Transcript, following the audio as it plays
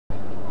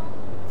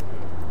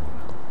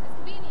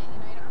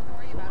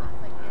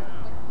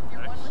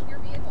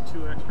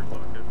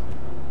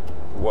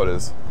What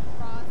is?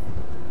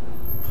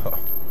 Huh.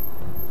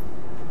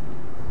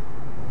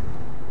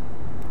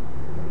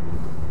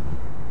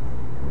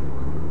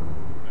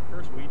 My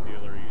first weed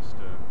dealer used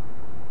to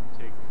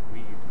take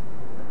weed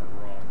from her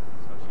raw,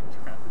 so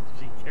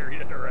she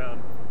carried it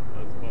around.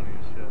 That was funny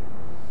as shit.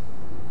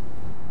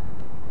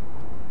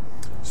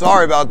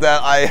 Sorry about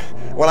that.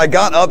 When I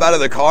got up out of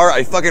the car,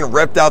 I fucking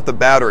ripped out the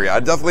battery. I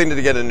definitely need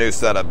to get a new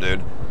setup,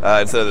 dude,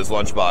 instead of this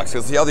lunchbox.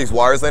 Because see all these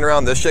wires laying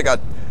around?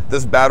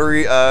 This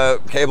battery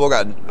cable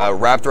got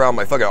wrapped around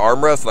my fucking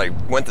armrest, and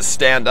I went to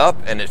stand up,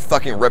 and it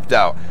fucking ripped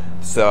out.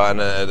 So, and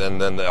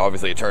then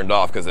obviously it turned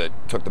off because it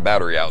took the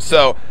battery out.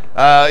 So,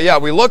 yeah,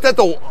 we looked at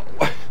where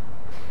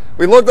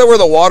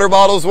the water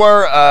bottles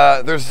were.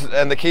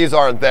 And the keys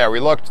aren't there. We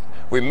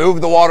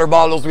moved the water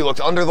bottles. We looked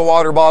under the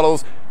water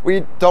bottles.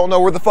 We don't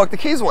know where the fuck the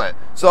keys went.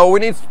 So we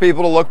need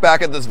people to look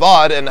back at this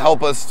VOD and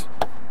help us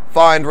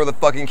find where the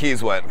fucking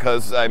keys went.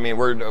 Because, I mean,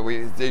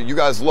 you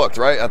guys looked,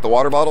 right, at the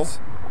water bottles?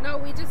 No,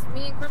 me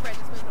and Corporate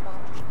just moved them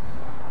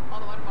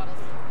all the water bottles.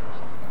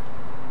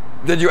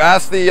 Did you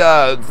ask the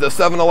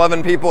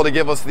 7-Eleven people to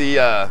give us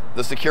the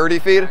security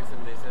feed?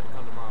 They said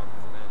come tomorrow.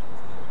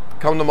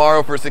 Come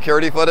tomorrow for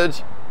security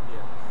footage?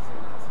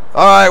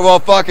 All right, well,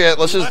 fuck it.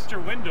 Let's just. Left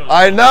your windows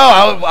I know.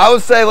 I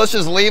would say let's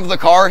just leave the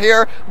car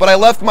here, but I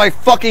left my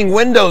fucking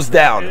windows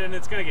down. and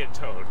it's gonna get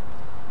towed.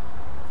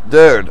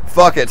 Dude,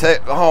 fuck it.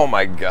 Oh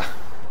my god.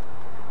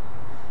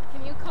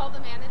 Can you call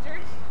the manager?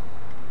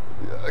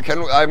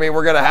 I mean,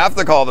 we're gonna have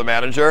to call the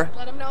manager.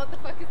 Let him know what the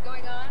fuck is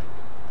going on?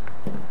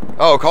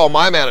 Oh, call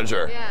my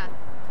manager. Yeah.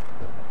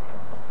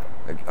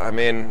 I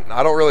mean,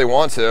 I don't really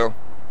want to.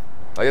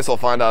 I guess I'll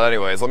find out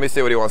anyways. Let me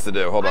see what he wants to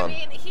do. Hold on. I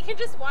mean, he can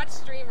just watch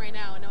stream right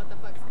now and know what the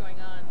fuck's going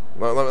on.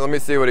 Let me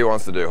see what he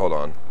wants to do. Hold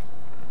on.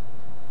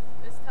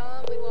 Just tell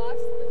him we lost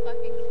the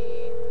fucking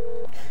key.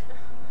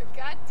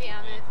 God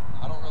damn it.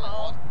 I don't really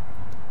want.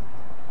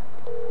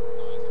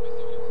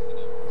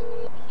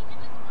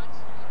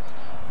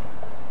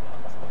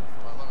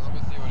 Let me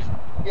see what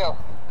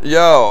he.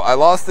 Yo, I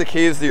lost the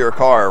keys to your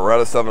car. We're at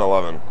a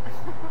 7-Eleven.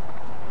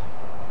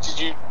 Did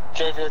you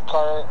drive your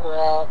car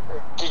around?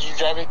 Or did you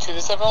drive it to the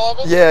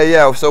 7-Eleven?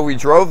 Yeah. So we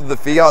drove the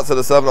Fiat to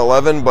the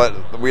 7-Eleven,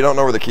 but we don't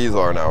know where the keys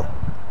are now.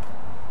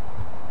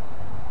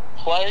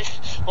 Why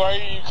are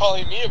you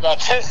calling me about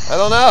this? I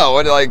don't know.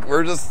 What do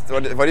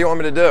you want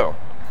me to do?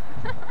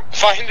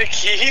 Find the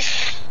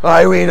keys?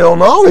 We don't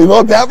know. We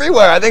looked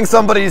everywhere. I think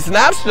somebody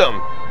snatched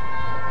them.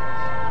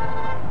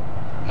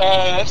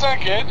 That's not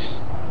good.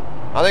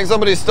 I think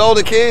somebody stole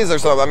the keys or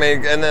something. I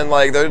mean, and then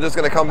they're just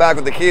gonna come back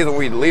with the keys when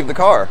we leave the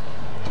car.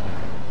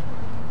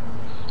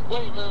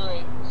 Wait.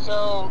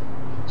 So,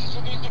 did you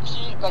leave the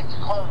key, the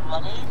car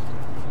running?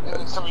 And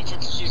then somebody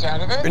took the keys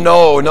out of it?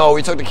 No,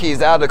 we took the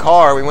keys out of the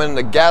car. We went in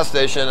the gas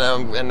station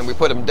and we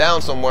put them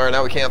down somewhere, and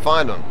now we can't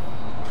find them.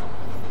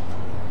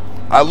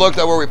 I looked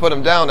at where we put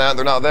them down at,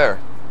 they're not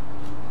there.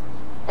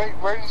 Wait,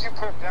 where did you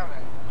put them down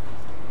at?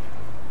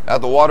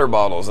 At the water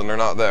bottles, and they're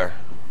not there.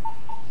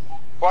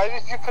 Why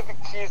did you put the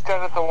keys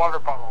down at the water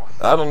bottles?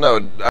 I don't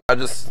know.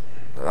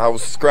 I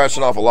was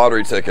scratching off a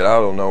lottery ticket. I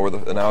don't know where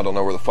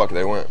the fuck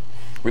they went.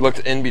 We looked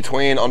in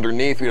between,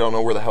 underneath. We don't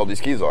know where the hell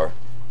these keys are.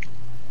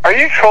 Are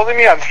you trolling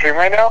me on stream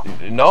right now?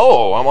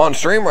 No, I'm on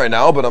stream right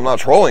now, but I'm not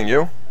trolling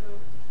you.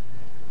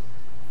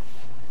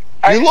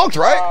 You looked,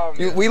 right?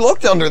 We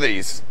looked under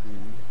these.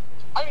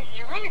 I mean,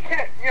 you really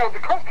can't. The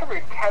car's covered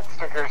in cat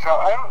stickers, so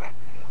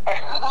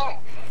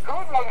who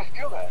would want to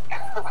steal that?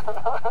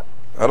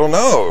 I don't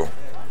know.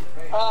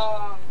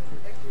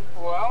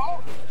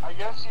 Well, I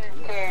guess you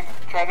can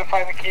try to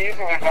find the keys,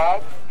 and if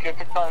not, get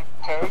the car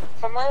towed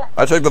somewhere.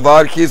 I checked the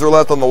VOD. Keys were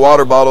left on the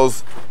water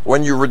bottles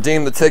when you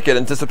redeemed the ticket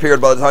and disappeared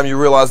by the time you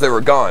realized they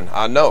were gone.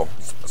 I know.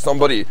 I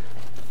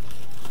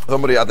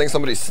think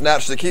somebody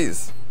snatched the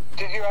keys.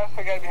 Did you ask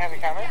the guy behind the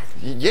counter?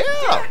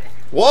 Yeah.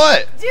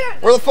 What?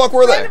 Dude, where the fuck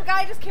were they? Random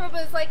guy just came up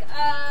and was like,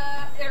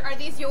 are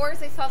these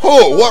yours? I saw them.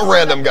 Who? What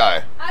random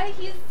guy?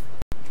 He's...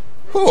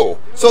 Who?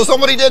 So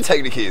somebody did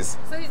take the keys.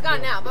 So he's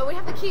gone now, but we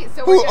have the keys.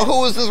 So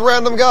Who is this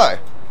random guy?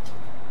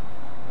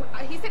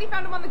 He said he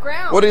found him on the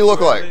ground. What do he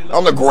look like?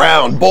 On the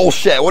ground.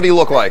 Bullshit. What do he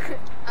look like?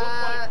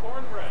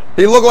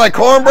 He looked like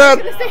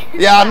cornbread?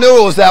 Yeah, I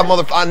knew it was that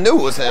motherfucker. I knew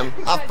it was him.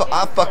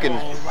 I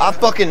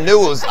fucking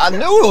knew it was. I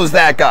knew it was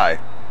that guy.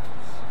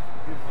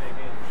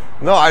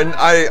 No,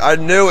 I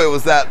knew it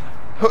was that.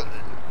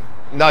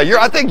 No,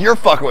 I think you're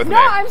fucking with me.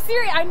 No, I'm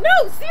serious. I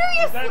know,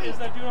 seriously. Is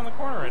that dude on the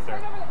corner right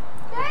there?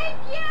 Thank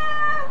you.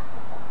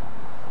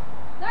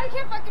 Now you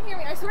can't fucking hear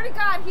me. I swear to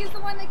God, he's the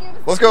one that gave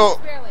us. Let's go.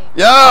 Barely.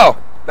 Yo,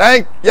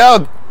 thank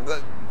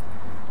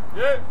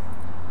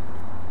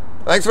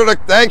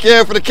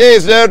you for the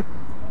keys, dude.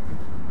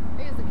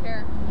 He doesn't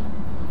care.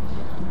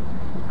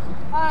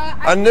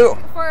 I knew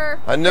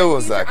it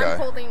was that guy.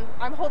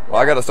 I'm holding.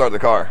 Well, I got to start the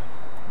car.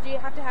 Do you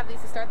have to have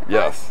these to start the car?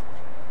 Yes.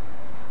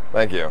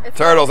 Thank you.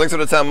 Turtles, thanks for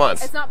the 10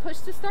 months. It's not push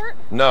to start?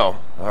 No.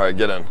 All right,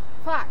 get in.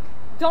 Fuck.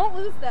 Don't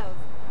lose those.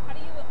 How do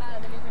you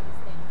maneuver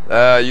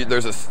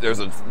this thing? There's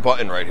a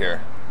button right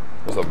here.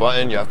 There's a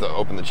button. You have to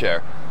open the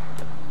chair.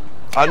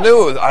 I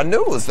knew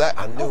it was that.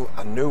 I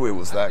knew it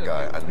was that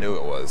guy. I knew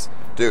it was.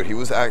 Dude, he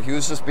was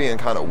just being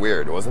kind of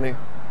weird, wasn't he?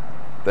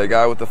 That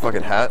guy with the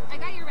fucking hat. I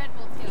got your Red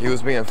Bull too. He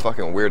was being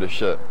fucking weird as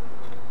shit.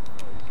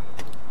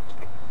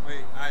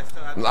 Wait, I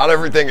still have Not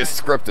everything is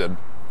scripted.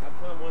 I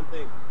put one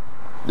thing.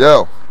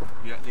 Yo.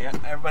 Yeah,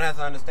 everybody has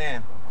to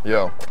understand.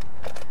 Yo.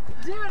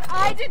 Dude,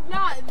 I did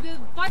not. The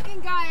fucking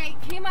guy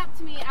came up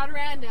to me at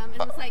random and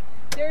was like,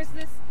 "There's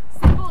this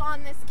symbol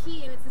on this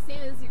key, and it's the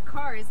same as your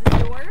car. Is this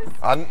yours?"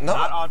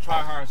 Not all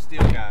try hard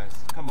steal guys.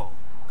 Come on,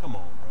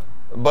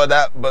 bro. But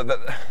that.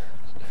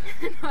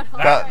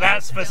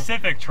 That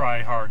specific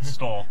try hard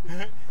stole.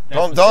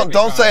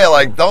 Don't say it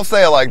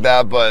like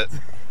that. But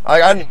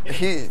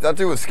that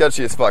dude was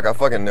sketchy as fuck. I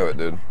fucking knew it,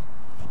 dude.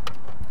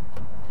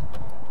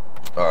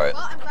 All right.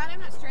 Well, I'm glad I'm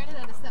not stranded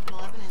at a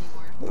 7-Eleven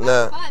anymore.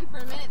 Nah. It was fun for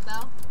a minute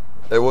though.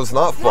 It was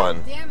not fun.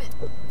 God damn it.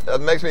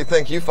 That makes me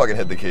think you fucking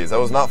hit the keys. That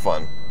was not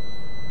fun.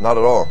 Not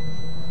at all.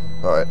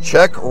 All right.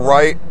 Check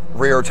right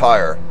rear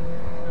tire.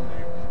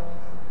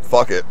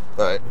 Fuck it.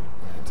 All right.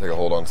 Take a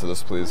hold on to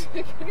this, please.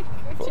 Check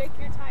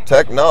your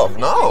tire. No.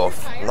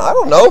 I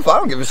don't know if I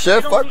don't give a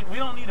shit. Fuck. We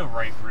don't need a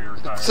right rear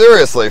tire.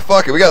 Seriously,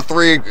 fuck it. We got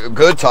 3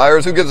 good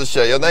tires. Who gives a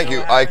shit? Yo, thank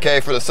you,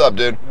 IK, for the sub,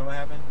 dude. You know what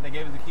happened? They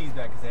gave us the keys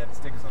back because they had the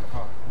stickers on the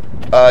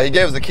car. He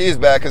gave us the keys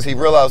back because he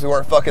realized we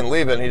weren't fucking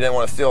leaving. He didn't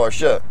want to steal our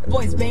shit.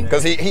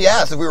 Because he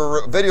asked if we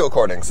were video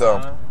recording, so.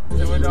 Dude,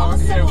 Dude,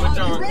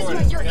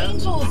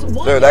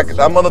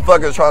 that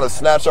motherfucker is trying to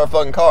snatch our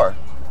fucking car.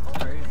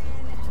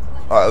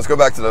 All right, let's go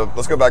back to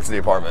the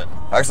apartment.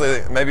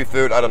 Actually, maybe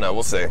food. I don't know.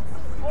 We'll see.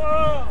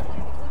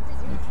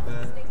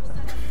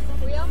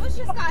 We almost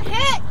just got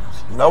hit.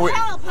 No,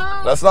 Help,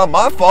 huh? that's not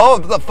my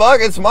fault. What the fuck?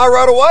 It's my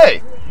right of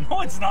way.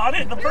 No, it's not.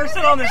 It's the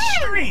person on the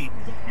street.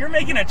 You're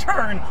making a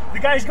turn. The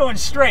guy's going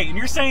straight, and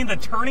you're saying the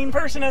turning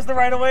person has the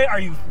right of way? Are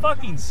you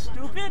fucking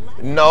stupid?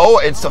 No,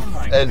 it's the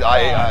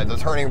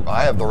turning.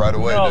 I have the right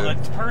of way, No,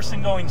 dude. the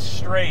person going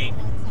straight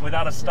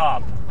without a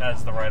stop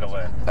has the right of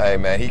way. Hey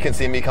man, he can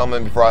see me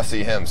coming before I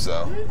see him,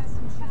 so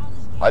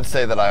I'd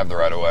say that I have the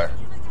right of way.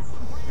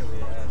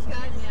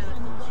 God,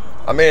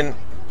 yeah. I mean,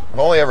 I've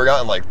only ever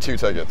gotten like 2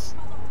 tickets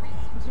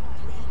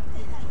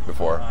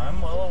before,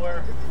 I'm well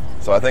aware.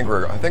 so I think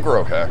we're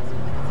okay.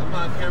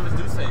 Sometimes cameras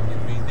do save you.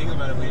 I mean, think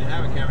about it. We didn't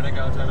have a camera. That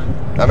guy was trying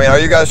to. I mean, are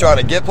you guys trying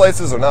to get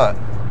places or not?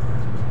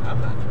 I'm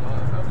not.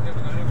 I was never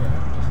going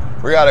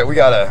anywhere. We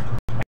gotta.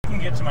 I can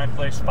get to my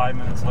place 5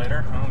 minutes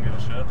later. I don't give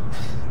a shit.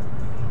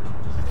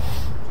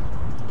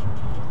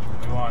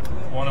 We want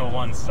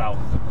 101 south.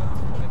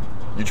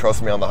 You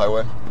trust me on the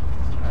highway?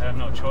 I have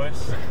no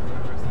choice.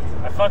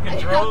 I fucking I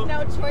drove.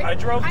 have no choice. I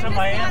drove to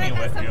Miami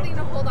with something you.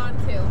 to hold on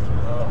to.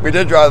 We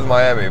did drive to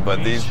Miami, but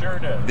We sure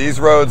did. these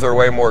roads are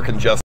way more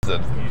congested.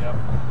 Yep.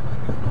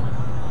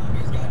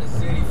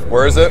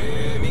 Where is it?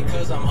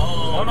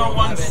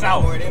 101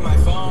 south.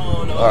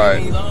 All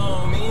right.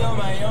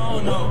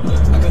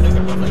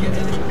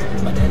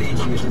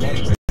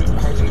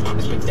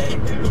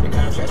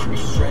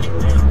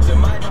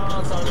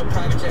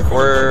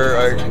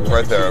 We're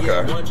right there.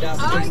 Okay. Oh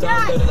my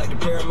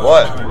God.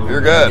 What?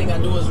 You're good.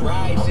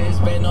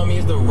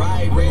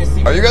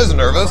 Are you guys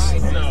nervous?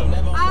 I'm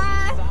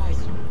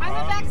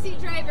a backseat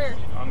driver.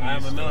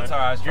 I'm a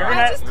militarized You're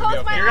driver. just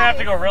close my gonna have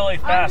to go eyes. really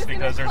I'm fast just gonna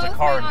because there's a close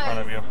car in my front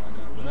of eyes. you.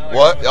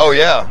 What? Oh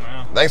yeah.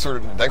 Thanks for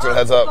the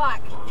heads up.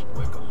 Block.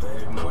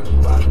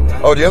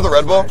 Oh, do you have the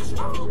Red Bull?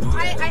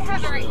 I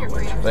have it right here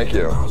for you. Thank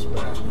you.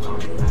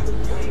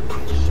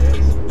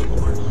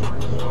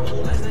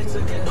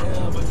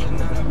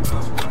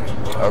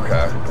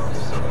 Okay.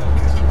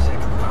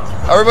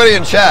 Everybody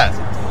in chat,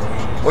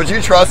 would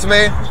you trust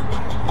me?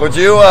 Would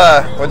you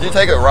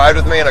take a ride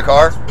with me in a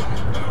car?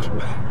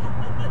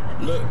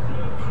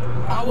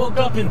 I woke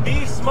up in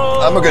beast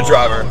mode. I'm a good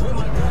driver.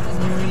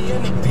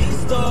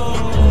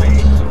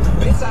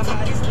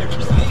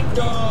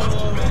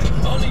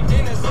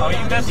 Oh,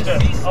 you missed it.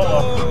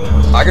 Oh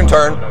well. I can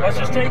turn. Let's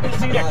just take the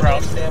scenic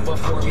route.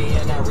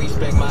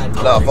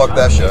 No, fuck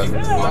that shit.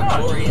 Yeah, why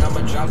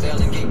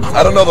not?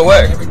 I don't know the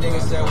way.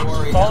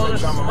 Follow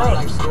this road.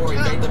 No,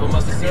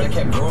 you're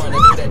good.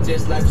 No,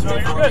 just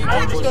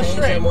go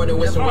straight.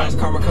 You're fine.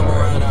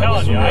 I'm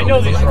telling you, I know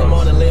these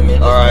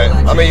roads. All right.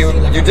 I mean,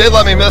 you did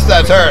let me miss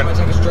that turn.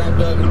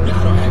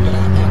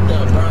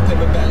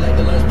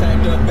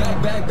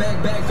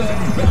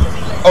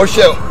 Oh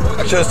shit!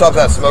 I should have stopped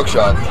that smoke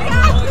shot.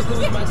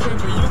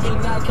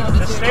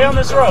 Just stay on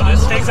this road.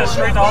 This takes us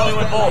straight to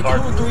Hollywood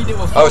Boulevard.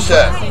 Oh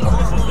shit!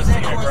 This is the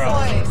scenic route.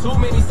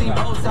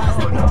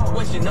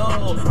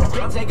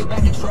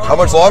 How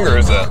much longer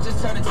is it?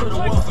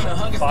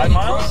 5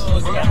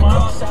 miles? 10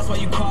 miles?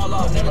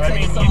 But I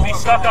mean, you'd be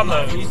stuck on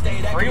the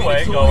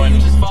freeway going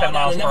 10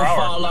 miles per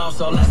hour.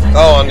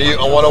 Oh, on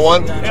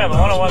 101? Yeah, the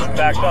 101's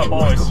backed up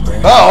always.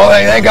 Oh,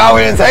 thank God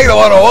we didn't take the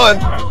 101.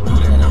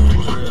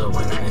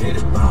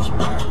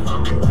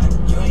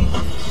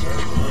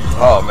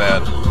 Oh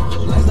man.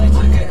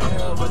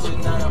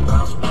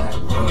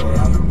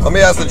 Let me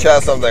ask the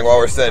chat something while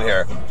we're sitting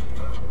here.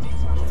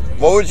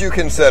 What would you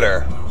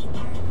consider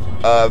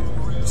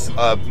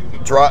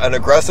an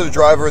aggressive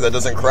driver that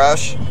doesn't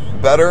crash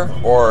better,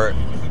 or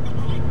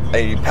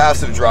a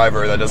passive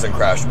driver that doesn't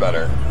crash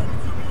better?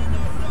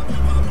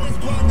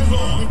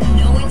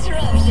 No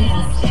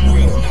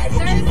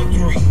interruptions.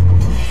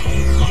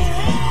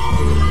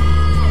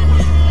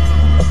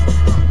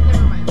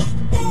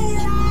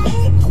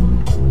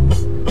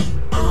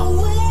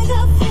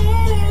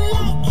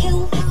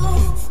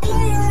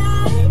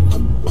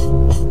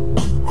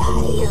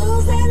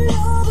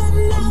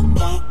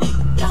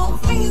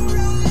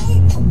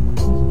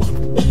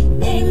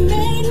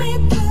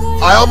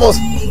 I almost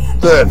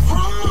did.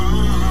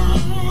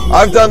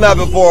 I've done that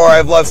before.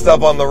 I've left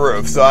stuff on the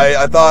roof, so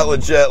I thought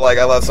legit like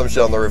I left some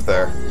shit on the roof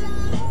there.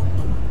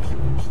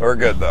 We're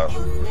good though.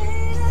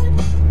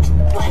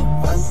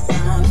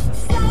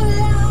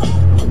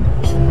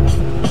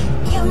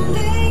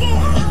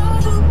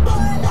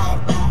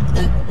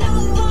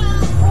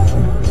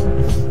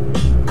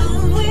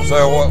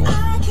 So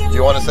what? Do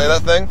you want to say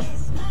that thing?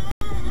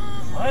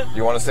 What? Do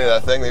you want to say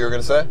that thing that you were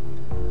gonna say?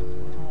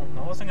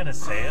 I wasn't gonna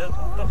say it.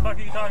 What the fuck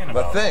are you talking The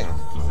about? thing.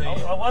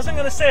 I wasn't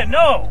gonna say it.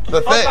 No.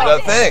 The thing.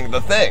 The thing.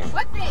 The thing.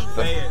 What thing?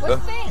 The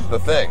What thing? The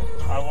thing.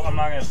 I'm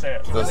not gonna say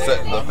it. The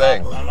thing.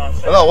 thing. I'm not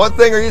saying No, what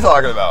thing are you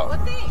talking about?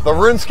 What thing? The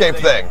RuneScape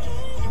thing.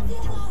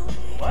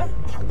 What?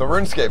 The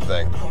RuneScape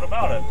thing. What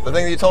about it? The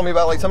thing that you told me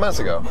about like 10 minutes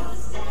ago.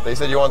 They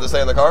said you wanted to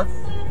stay in the car?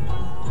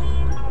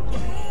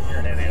 You're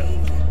an idiot.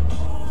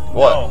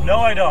 What? No,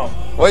 I don't.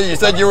 What, you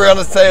said you were going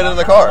to say it in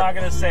the I'm car? not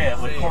gonna say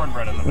it with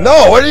cornbread in the back.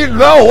 No, what do you,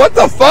 no, what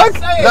the fuck?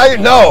 Now you,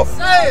 no.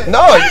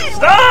 No.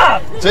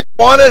 Stop! So you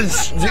wanted,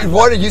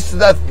 what did you said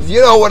that,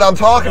 you know what I'm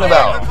talking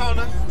about.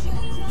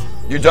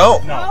 You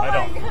don't? No, I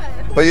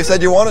don't. But you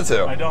said you wanted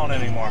I to. don't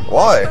anymore.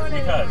 Why?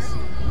 Because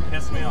it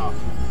pissed me off.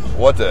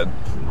 What did?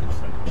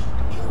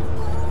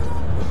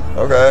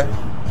 Okay.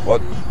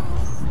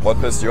 What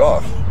pissed you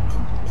off?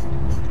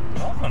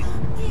 Nothing.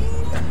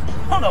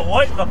 I don't know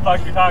what the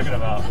fuck you're talking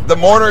about. The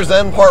Mourner's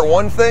End Part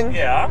 1 thing?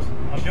 Yeah,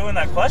 I'm doing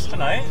that quest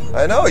tonight.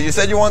 I know, you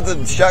said you wanted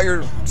to shout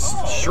your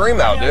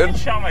stream out, Yeah, I dude. can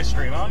shout my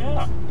stream out,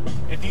 yeah.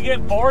 If you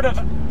get bored of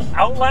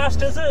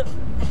Outlast, is it?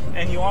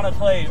 And you want to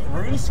play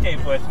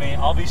RuneScape with me,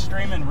 I'll be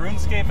streaming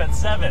RuneScape at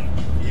 7.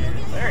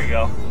 There you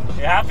go.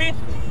 You happy?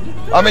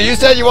 I mean, you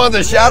said you wanted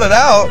to shout it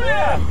out.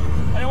 Yeah.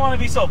 I didn't want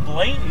to be so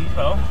blatant,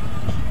 though.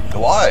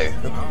 Why?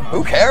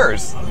 Who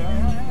cares?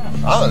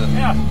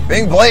 Yeah.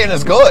 Being blatant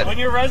is good. When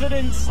you're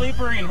resident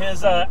sleeper in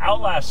his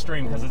Outlast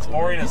stream, because it's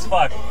boring as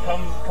fuck,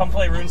 come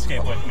play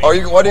RuneScape with me.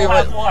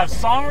 We'll have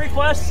song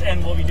requests,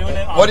 and we'll be doing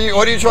it on What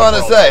are you trying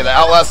to say? The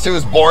Outlast 2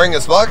 is boring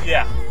as fuck?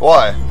 Yeah.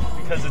 Why?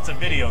 Because it's a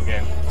video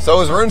game.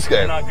 So is I'm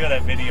RuneScape. not good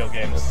at video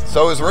games.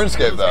 So is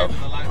RuneScape though.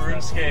 My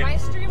RuneScape.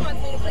 stream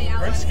wants me to play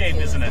Outlast. RuneScape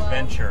is an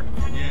adventure.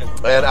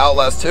 And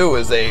Outlast 2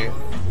 is a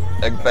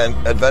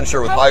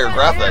adventure with higher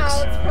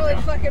graphics. It's probably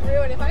fucking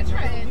ruined if I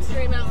try and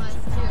stream Outlast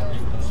 2.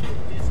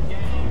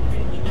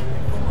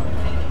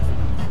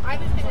 I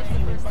haven't finished the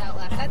first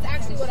Outlast. That's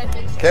actually what I've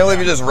been. Can't believe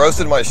you just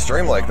roasted my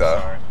stream like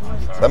that.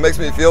 That makes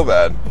me feel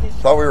bad.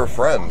 Thought we were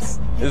friends.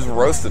 You just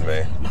roasted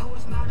me.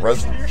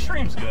 Your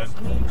stream's good.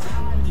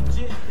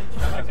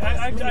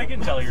 I can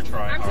tell you're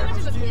trying I'm too hard. much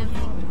of a fan.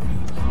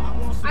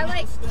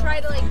 I try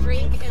to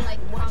drink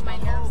and calm my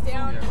nerves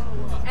down,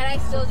 and I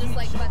still just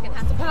fucking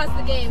have to pause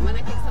the game when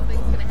I think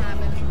something's gonna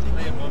happen.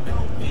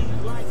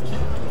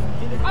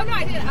 Oh no,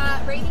 I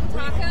did. Raining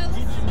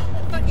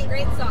Tacos, fucking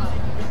great song.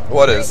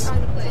 What Great is? song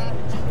to play.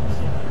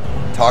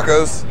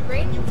 Tacos?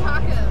 Raining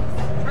Tacos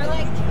are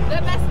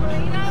the best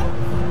burrito.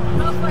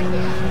 Oh fuck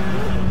yeah.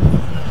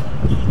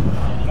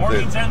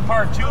 Morning's End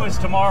Part 2 is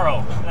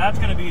tomorrow. That's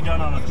going to be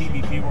done on a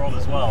PvP world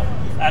as well.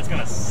 That's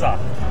going to suck.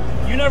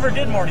 You never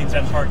did Morning's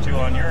End Part 2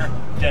 on your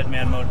Dead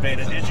Man Mode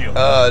beta, did you?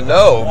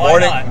 No. Why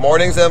not?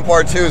 Morning's End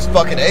Part 2 is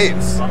fucking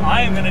AIDS.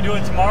 I am going to do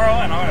it tomorrow,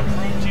 and I'm going to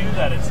prove to you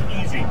that it's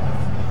easy.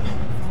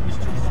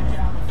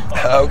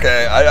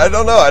 Okay, I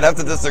don't know. I'd have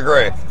to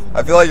disagree.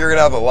 I feel like you're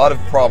gonna have a lot of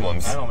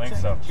problems. I don't think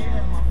so.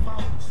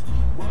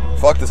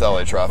 Fuck this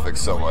LA traffic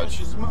so much.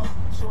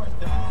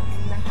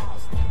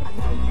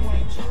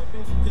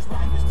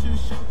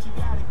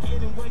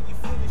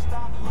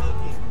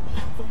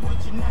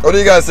 What are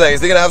you guys saying?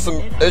 Is he gonna have some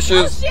Oh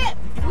issues? shit!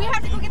 We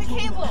have to go get a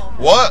cable.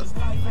 What?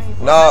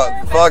 No,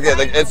 fuck it.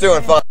 It's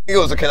doing fine. I think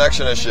it was a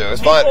connection issue.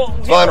 It's fine.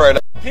 It's fine right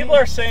now. People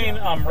are saying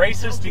I'm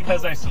racist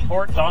because I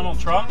support Donald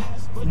Trump.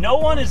 No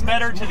one is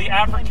better to the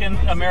African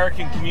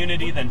American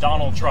community than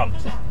Donald Trump.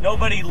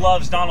 Nobody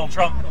loves Donald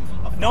Trump.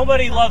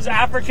 Nobody loves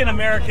African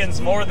Americans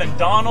more than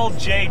Donald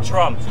J.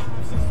 Trump.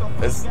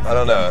 I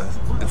don't know.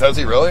 Does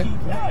he really?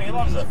 Yeah, he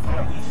loves it.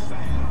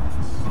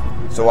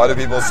 Yeah. So why do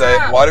people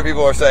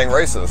are saying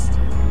racist?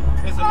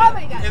 It's, Oh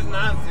my God. it's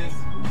nonsense.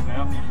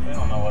 Yeah, they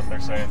don't know what they're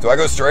saying. Do I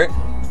go straight?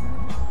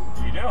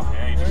 You do?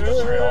 Yeah, you just go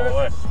straight all the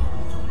way.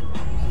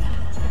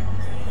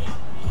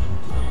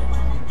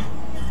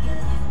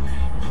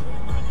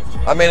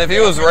 I mean, if he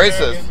was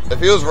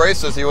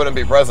racist, he wouldn't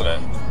be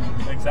president.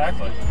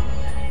 Exactly.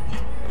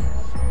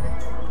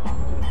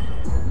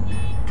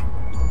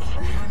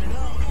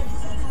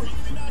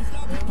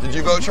 Did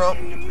you vote Trump?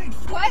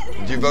 What?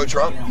 Did you vote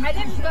Trump? I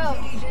didn't vote.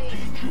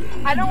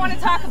 I don't want to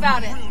talk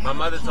about it. My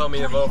mother told me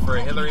to vote for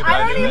Hillary, but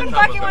I I don't knew even that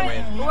Trump was fucking going to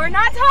want win. to. We're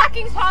not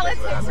talking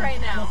politics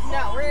right now.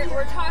 No,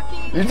 we're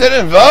talking. You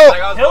didn't vote?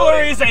 Like, I was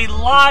Hillary's a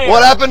liar.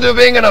 What happened to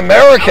being an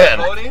American?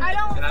 voting, I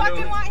don't and I knew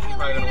fucking want he was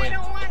probably Hillary and gonna I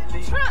don't want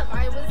Trump.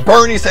 I was.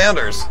 Bernie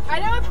Sanders. I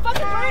don't want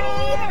fucking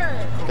Bernie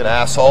either. An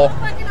asshole.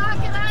 Fucking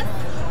honking us,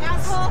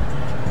 asshole.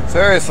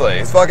 Seriously,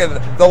 he's fucking.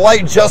 The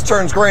light just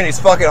turns green. He's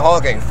fucking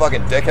honking.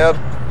 Fucking dickhead.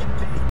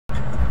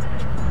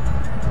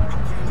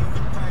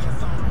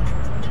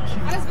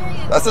 I was very.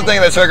 That's the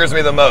thing that triggers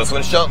me the most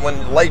when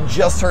light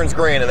just turns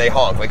green and they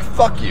honk. Like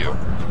fuck you.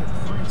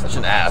 Such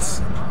an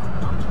ass.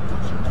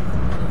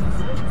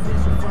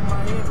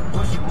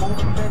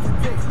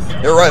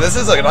 You're right. This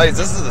is like nice.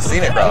 This is a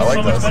scenic route. I so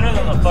like much this. better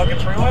than the fucking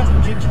freeway.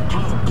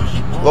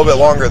 A little bit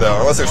longer though,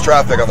 unless there's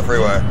traffic on the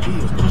freeway.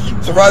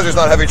 Surprised there's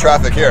not heavy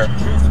traffic here.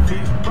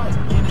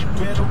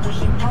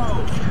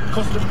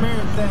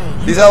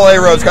 These LA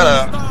roads kind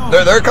of,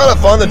 they're kind of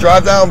fun to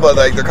drive down, but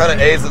like they're kind of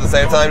AIDS at the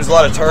same time. There's a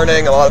lot of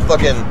turning, a lot of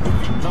fucking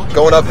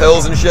going up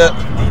hills and shit.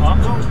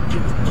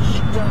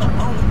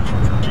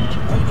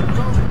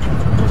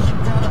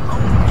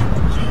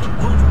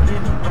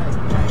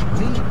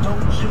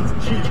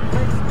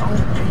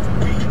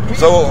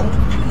 So,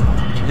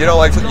 you don't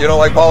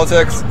like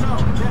politics?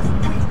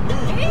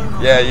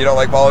 Yeah, you don't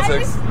like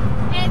politics? It's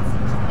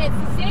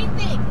the same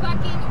thing.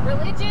 Fucking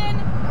religion,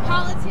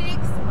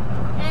 politics,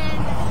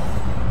 and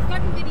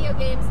fucking video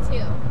games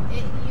too.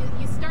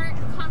 You start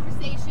a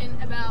conversation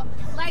about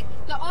like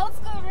the old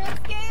school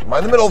RuneScape. Am I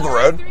in the middle of the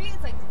road?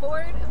 It's like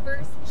Ford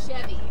versus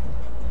Chevy.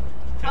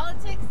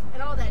 Politics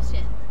and all that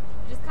shit.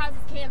 It just causes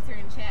cancer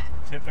in chat.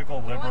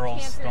 Typical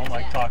liberals don't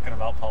like talking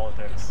about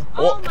politics.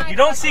 Oh my You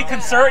don't see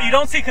God. you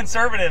don't see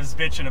conservatives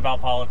bitching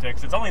about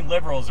politics. It's only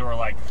liberals who are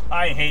like,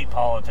 I hate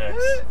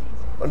politics.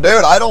 Dude,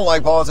 I don't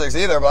like politics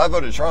either, but I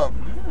voted Trump.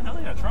 Hell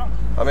yeah, Trump.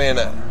 I mean,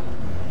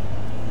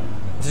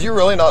 did you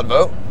really not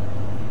vote?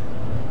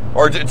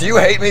 Or do you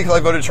hate me because I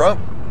voted Trump?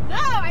 No,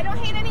 I don't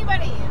hate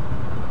anybody.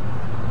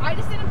 I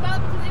just didn't vote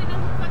because I didn't know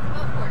who the fuck to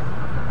vote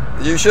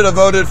for. You should have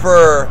voted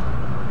for,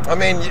 I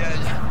mean,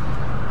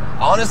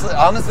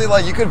 honestly,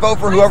 like you could vote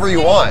for whoever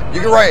you want.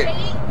 You can write.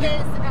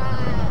 Is,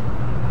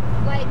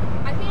 like,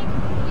 I think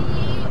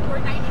we were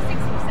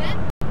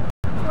 96%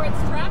 towards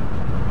Trump.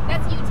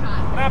 That's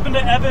Utah. What happened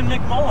to Evan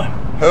McMullen?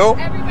 Who?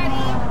 Everybody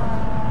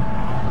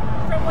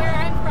from where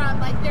I'm from,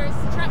 like, there's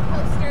Trump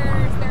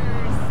posters,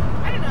 there's,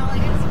 I don't know,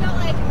 like, I just felt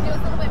like it was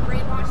a little bit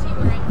brainwashy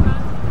where I'm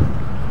from.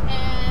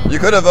 And You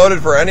could have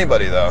voted for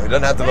anybody though. You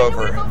didn't have to but I vote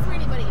didn't for. want to vote for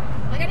anybody.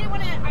 Like, I didn't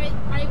want to, I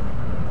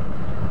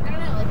don't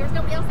know, like, there's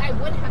nobody else I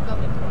would have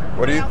voted for.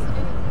 What do you- I also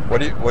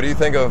didn't- What do you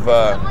think of?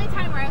 The only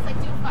time where I was like,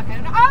 dude, fuck, I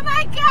don't know. Oh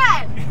my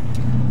god!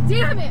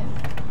 Damn it!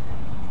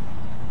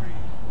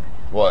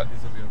 What?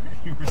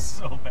 You were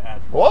so bad.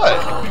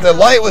 What? The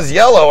light was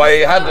yellow.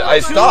 I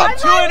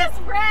stopped.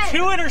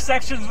 Two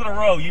intersections in a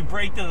row, you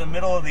break to the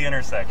middle of the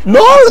intersection.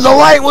 No, the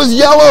light was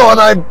yellow, and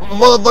I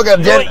motherfucker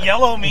You know what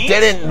yellow means?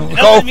 didn't It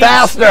go doesn't mean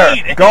faster.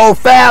 speed. Go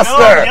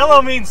faster. No,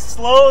 yellow means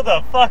slow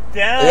the fuck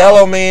down.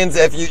 Yellow means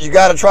if you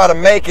got to try to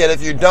make it.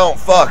 If you don't,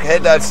 fuck,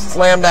 hit that,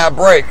 slam that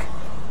brake.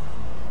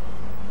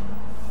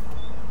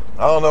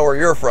 I don't know where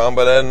you're from,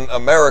 but in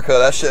America,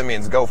 that shit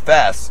means go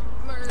fast.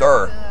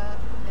 Stir.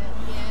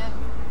 Yeah.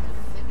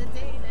 Save the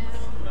day now.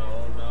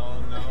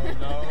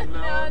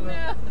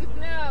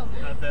 No.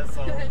 Not that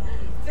song.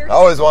 I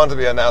always wanted to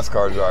be a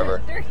NASCAR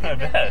driver. I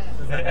bet.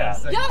 Yeah.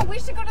 Yo, we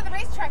should go to the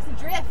racetracks and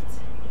drift.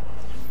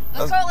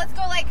 Let's go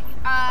like,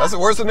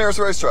 Where's the nearest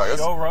racetrack?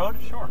 Go road?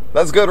 Sure.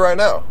 That's good right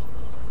now.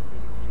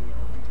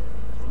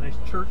 Nice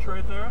church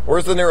right there.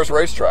 Where's the nearest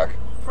racetrack?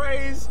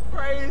 Praise.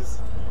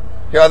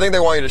 Here, I think they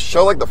want you to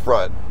show like the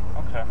front,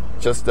 Okay.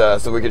 just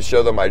so we can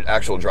show them my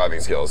actual driving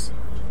skills.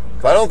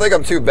 'Cause I don't think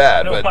I'm too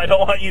bad, No, but I don't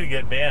want you to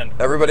get banned.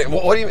 everybody.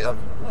 What do you mean? I'm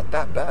not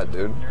that bad,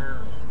 dude.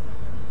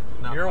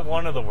 You're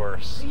one of the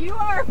worst. you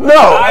are. No. You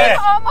Okay.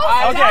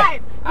 almost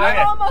died. You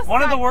Okay. almost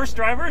One of the died. worst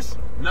drivers?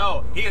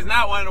 No, he is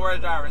not one of the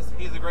worst drivers.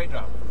 He's a great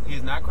driver. He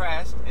has not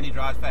crashed, and he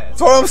drives fast.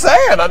 That's what I'm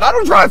saying. I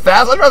don't drive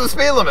fast. I drive the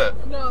speed limit.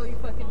 No, you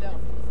fucking don't.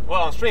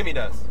 Well, on stream he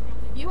does.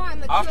 You on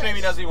the Off stream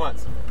he Twitch. does what he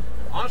wants.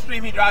 On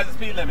stream he drives the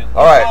speed limit.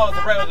 All right. Oh,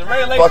 the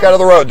regulation. Fuck out of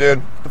the road, dude.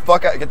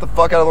 Get the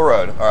fuck out of the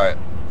road. All right.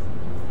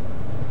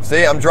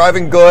 See, I'm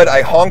driving good.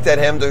 I honked at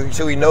him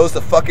so he knows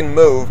to fucking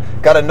move.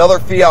 Got another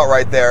Fiat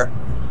right there,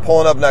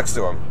 pulling up next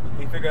to him.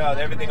 He figured out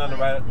everything on the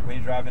right when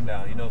he's driving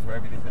down. He knows where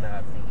everything's gonna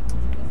happen.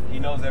 He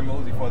knows their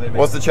moves before they make.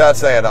 What's the chat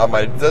saying?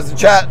 Does the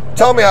chat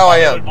tell me how I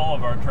Hollywood am?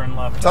 Boulevard, turn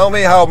left. Tell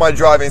me how my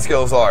driving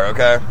skills are,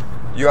 okay?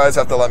 You guys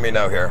have to let me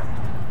know here.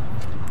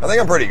 I think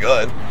I'm pretty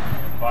good.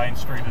 Vine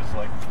Street is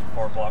like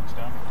 4 blocks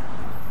down.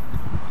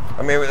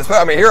 I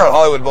mean, here on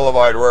Hollywood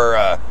Boulevard,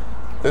 where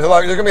there's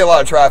gonna be a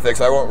lot of traffic,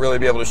 so I won't really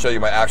be able to show you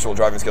my actual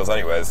driving skills,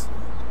 anyways.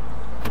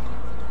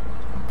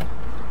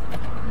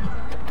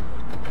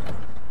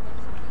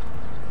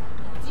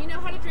 Do you know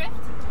how to drift?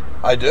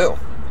 I do.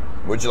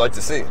 Would you like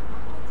to see?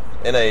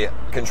 In a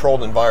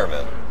controlled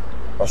environment.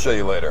 I'll show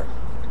you later.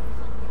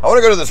 I want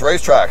to go to this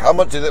racetrack. How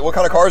much? What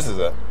kind of cars is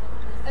it?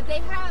 They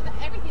have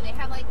everything. They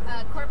have like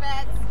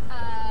Corvettes,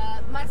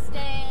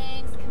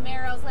 Mustangs,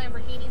 Camaros,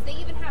 Lamborghinis. They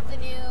even have the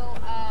new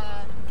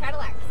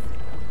Cadillacs.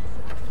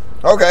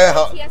 Okay.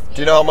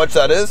 Do you know how much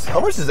that is? How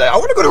much is that? I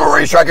want to go to a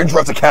racetrack and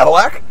drive a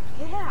Cadillac.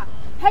 Yeah.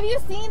 Have you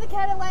seen the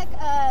Cadillac,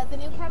 the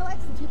new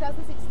Cadillacs, the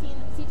 2016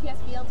 CTS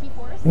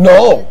VLT4s?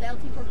 No. The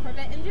LT4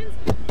 Corvette engines?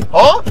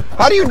 Huh?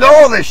 How do you know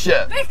all this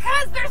shit?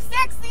 Because they're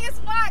sexy as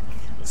fuck.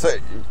 So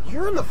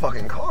you're in the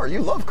fucking car.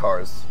 You love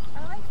cars.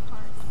 I like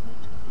cars.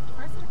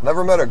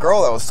 Never met a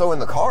girl that was so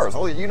into cars.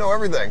 Holy, you know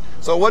everything.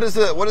 So what is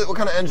it? What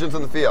kind of engines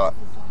in the Fiat?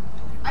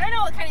 I don't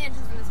know what kind of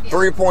engines in this Fiat.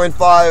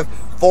 3.5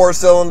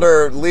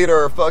 4-cylinder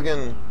liter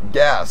fucking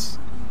gas.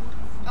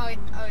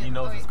 He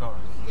knows his cars.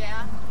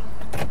 Yeah.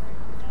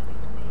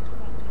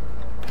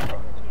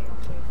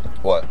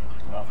 What?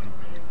 Nothing.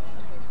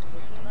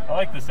 I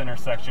like this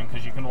intersection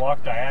because you can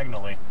walk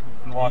diagonally. You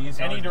can walk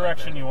any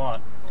direction you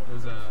want.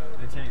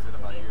 They changed it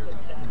about a year ago.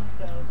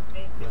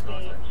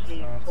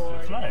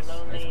 It's nice.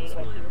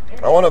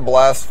 I want to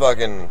blast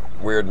fucking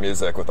weird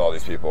music with all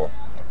these people.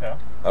 Okay. I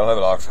don't have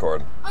an aux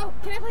cord. Oh,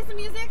 can I play some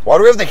music? Why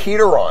do we have the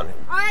heater on?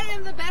 I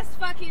am the best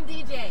fucking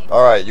DJ.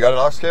 All right, you got an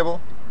aux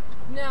cable?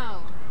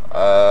 No.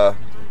 I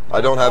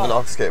don't have an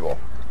aux cable.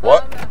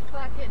 What? I'm a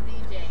fucking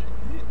DJ.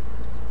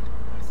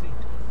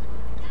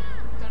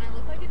 Don't I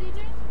look like a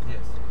DJ?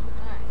 Yes.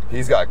 Alright.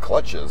 He's got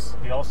clutches.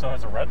 He also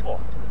has a Red Bull.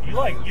 You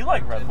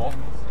like Red Bull?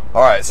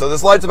 All right, so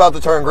this light's about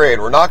to turn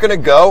green. We're not going to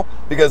go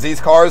because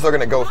these cars are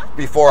going to go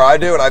before I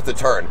do, and I have to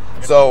turn.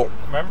 So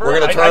Remember? we're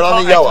going to turn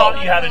on the yellow. I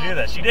taught you how to do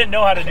this. You didn't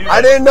know how to do that.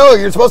 I didn't know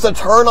you're supposed to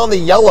turn on the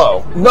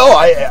yellow. No,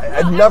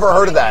 I'd never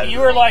heard of that.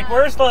 You were like,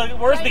 "Where's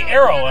the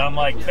arrow?" And I'm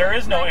like, "There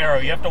is no arrow.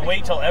 You have to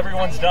wait till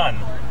everyone's done,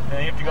 and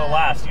then you have to go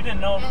last." You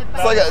didn't know.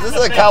 It's like this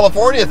is a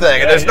California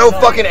thing, and there's no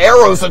fucking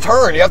arrows to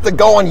turn. You have to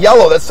go on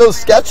yellow. That's so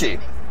sketchy.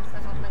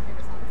 That's one of my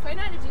favorite songs. So I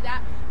know how to do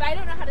that, but I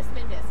don't know how to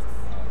spin discs.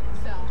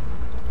 So.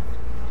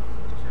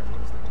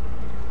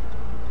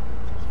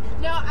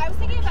 No, I was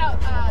thinking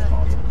about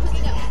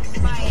hooking up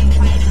my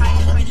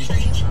tires, my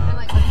trees, and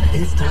like.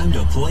 It's time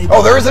to play.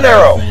 Oh, there is an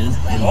arrow.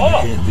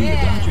 Oh.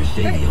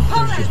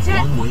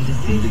 One way to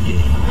see the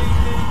game.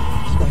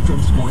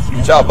 Spectrum Sports.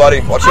 Watch out, buddy.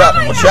 Watch out.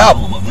 Watch out.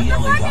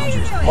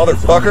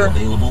 Motherfucker.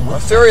 Oh,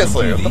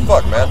 seriously, what the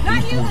fuck, man?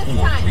 Not you this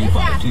time. This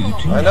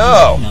asshole. I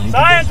know.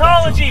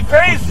 Scientology,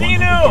 praise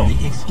Xenu!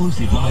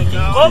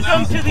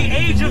 Welcome to the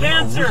age of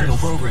answers.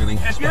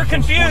 If you're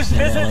confused,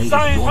 visit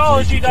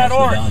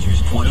Scientology.org.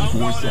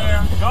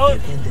 Go.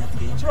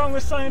 What's wrong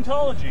with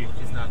Scientology?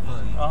 It's not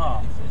fun.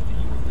 Uh-huh.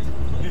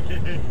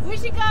 We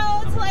should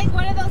go to like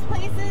one of those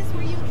places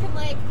where you can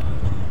like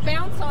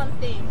bounce on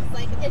things.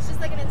 Like it's just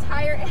like an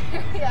entire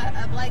area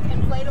of like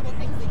inflatable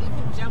things that you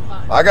can jump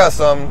on. I got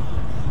some.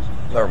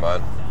 Never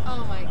mind.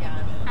 Oh my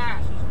god.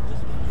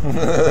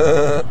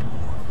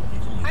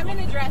 I'm in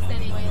a dress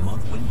anyways.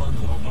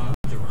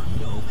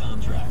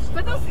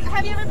 But those,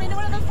 have you ever been to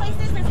one of those places?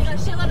 There's like a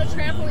shitload of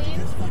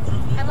trampolines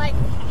and like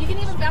you can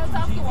even bounce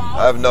off the wall.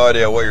 I have no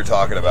idea what you're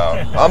talking about.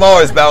 I'm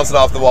always bouncing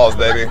off the walls,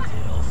 baby.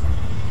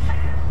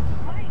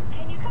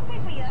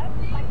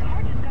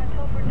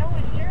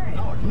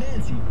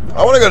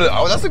 I want to go to.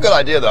 Oh, that's a good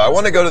idea, though. I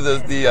want to go to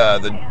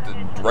the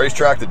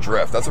racetrack to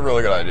drift. That's a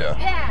really good idea.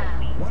 Yeah.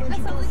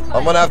 That's totally fun.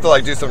 I'm gonna have to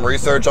like do some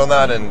research on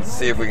that and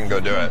see if we can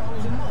go do it.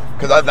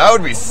 Cause that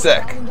would be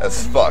sick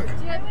as fuck.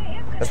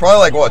 It's probably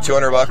like what,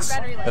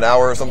 $200 an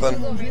hour or something.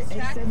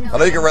 I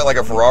know you can rent like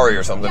a Ferrari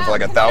or something for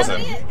like $1,000.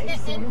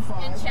 In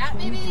chat,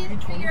 maybe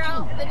figure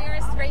out the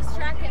nearest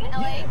racetrack in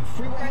LA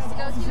for us to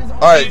go to. All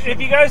right. If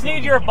you guys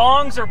need your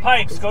bongs or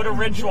pipes, go to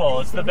Ritual.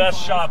 It's the best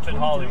shop in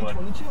Hollywood.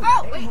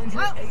 Oh wait,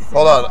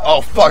 Hold on. Oh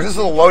fuck, this is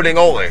a loading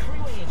only.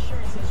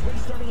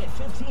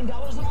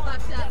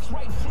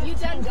 You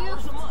done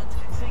goof?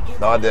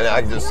 No, I didn't.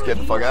 I can just get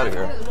the fuck out of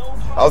here.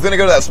 I was gonna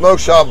go to that smoke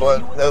shop,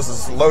 but this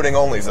is loading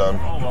only zone.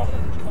 Oh well.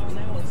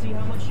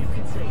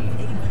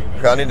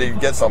 I need to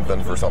get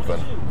something for something.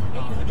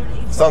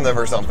 Something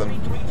for something.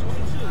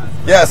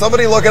 Yeah,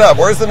 somebody look it up.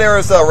 Where's the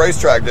nearest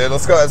racetrack, dude?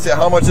 Let's go and see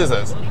how much is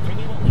it.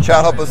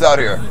 Chat, help us out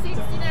here.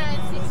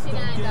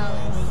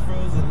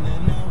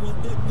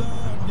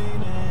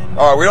 $69.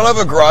 All right, we don't have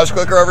a garage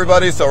clicker,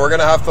 everybody, so we're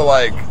gonna have to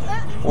like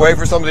wait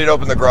for somebody to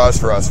open the garage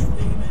for us.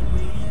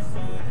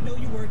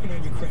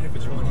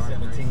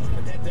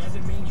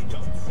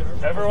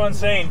 Everyone's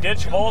saying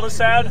ditch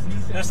Voldasad.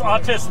 This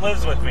autist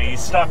lives with me.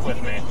 He's stuck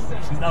with me.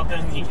 There's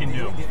nothing he can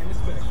do.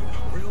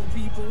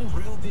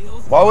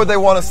 Why would they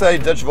want to say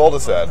ditch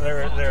Voldasad?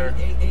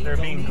 They're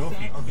being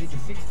goofy.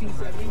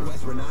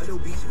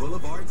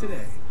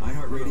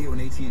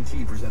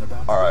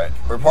 All right,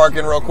 we're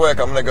parking real quick.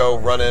 I'm gonna go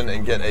run in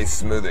and get a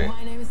smoothie.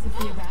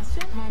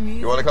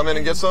 You want to come in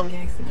and get some?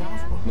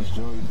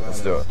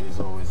 Let's do it.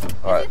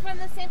 All right. Is it from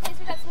the same place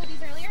we got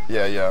smoothies earlier?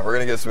 Yeah. We're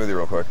gonna get a smoothie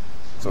real quick.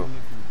 So.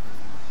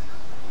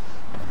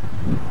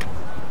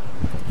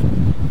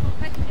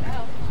 I can get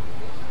out.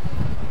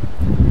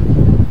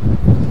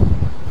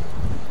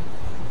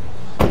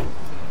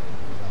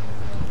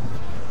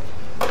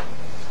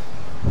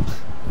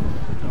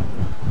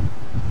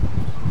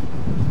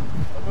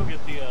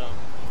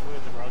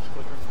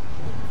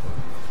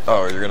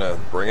 Oh, you're gonna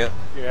bring it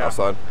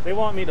outside? They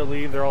want me to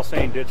leave. They're all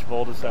saying ditch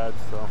VODs ads,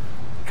 so.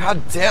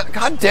 God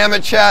damn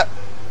it, chat.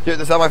 Here,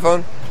 this is my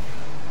phone.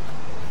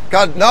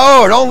 God,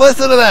 no, don't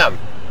listen to them.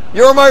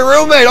 You're my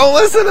roommate. Don't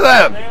listen to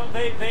them.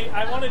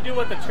 I want to do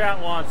what the chat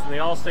wants, and they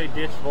all say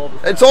ditch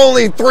VODs. It's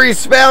only 3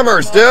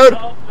 spammers, dude.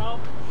 No.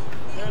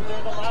 They're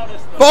the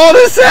loudest.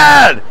 VODs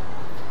ad.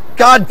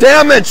 God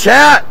damn it,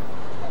 chat.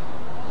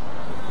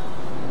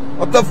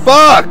 What the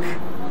fuck?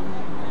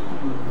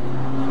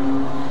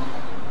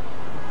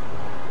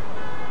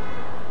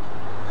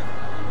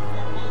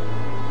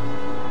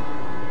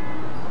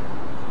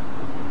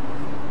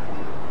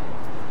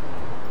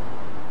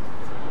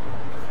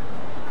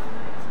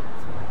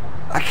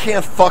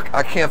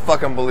 I can't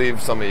fucking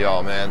believe some of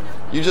y'all, man.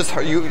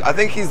 I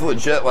think he's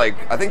legit, like,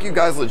 I think you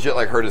guys legit,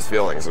 like, hurt his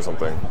feelings or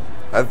something.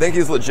 I think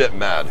he's legit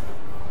mad.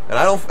 And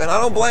I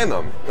don't blame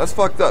him. That's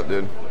fucked up,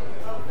 dude.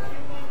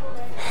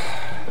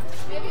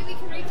 Maybe we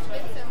can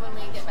reconvince him when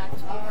we get back to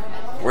the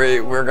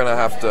apartment. We're gonna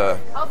have to.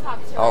 I'll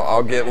talk to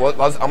him.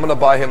 I'm gonna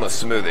buy him a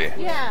smoothie.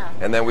 Yeah.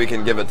 And then we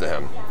can give it to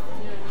him.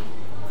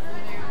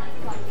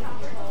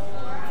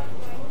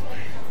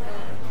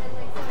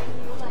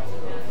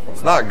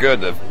 It's not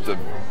good to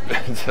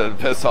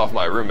piss off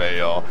my roommate,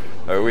 y'all.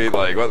 We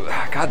like, what?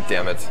 God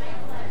damn it.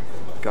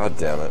 God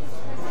damn it.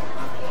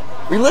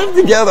 We live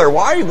together.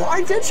 Why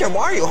ditch him?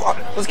 Why are you?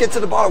 Let's get to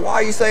the bottom. Why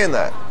are you saying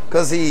that?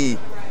 Because he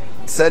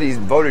said he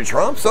voted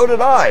Trump? So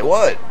did I.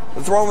 What?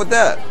 What's wrong with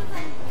that?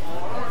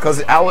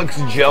 Because Alex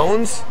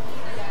Jones?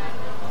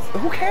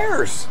 Who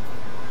cares?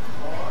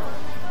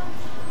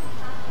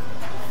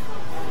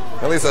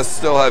 At least I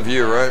still have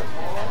you, right?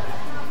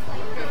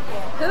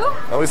 Who?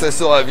 At least I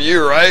still have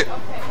you, right?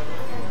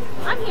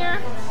 I'm here.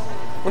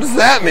 What does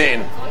that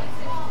mean?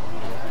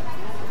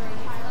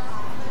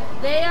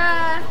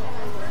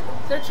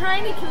 They're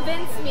trying to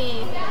convince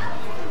me.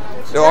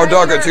 Yo, our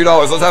dog got $2.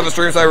 Let's have a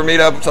stream cyber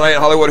meetup tonight at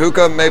Hollywood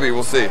Hookah. Maybe,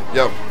 we'll see.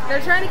 Yo.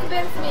 They're trying to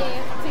convince me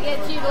to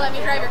get you to let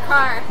me drive your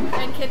car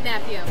and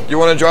kidnap you. You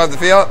want to drive the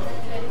Fiat?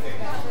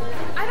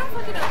 I don't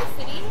fucking know the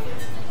city.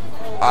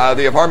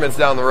 The apartment's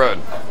down the road.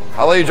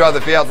 I'll let you drive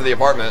the Fiat to the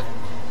apartment.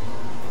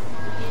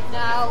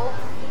 No,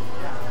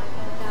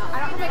 I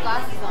don't have my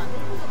glasses on.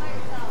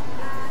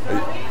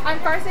 I'm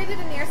farsighted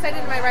and nearsighted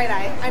in my right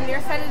eye. I'm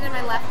nearsighted in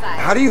my left eye.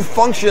 How do you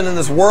function in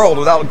this world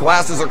without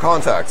glasses or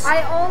contacts?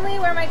 I only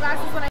wear my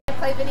glasses when I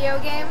play video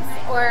games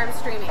or I'm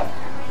streaming.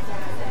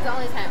 It's the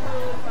only time.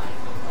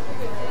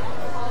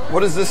 What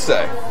does this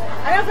say?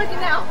 I don't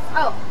fucking know.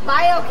 Oh,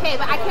 buy okay,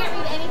 but I can't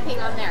read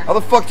anything on there. How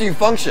the fuck do you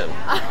function?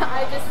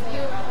 I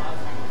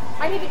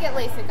need to get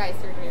LASIK eye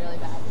surgery really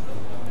bad.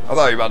 I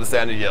thought you were about to say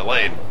I need to get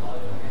laid.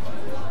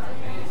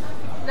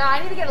 No,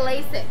 I need to get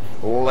LASIK.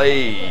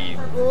 Laid.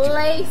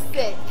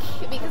 LASIK.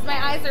 Because my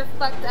eyes are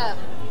fucked up.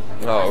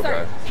 Oh,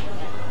 okay.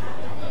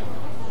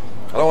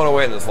 I don't want to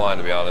wait in this line,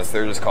 to be honest.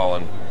 They're just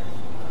calling.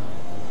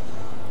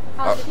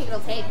 How long do you think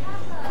it'll take?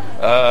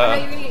 I know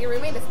you're going to get your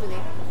roommate a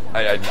smoothie.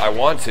 I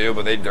want to,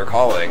 but they're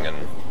calling, and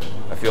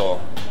I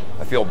feel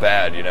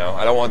bad, you know?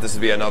 I don't want this to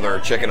be another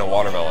chicken and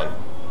watermelon.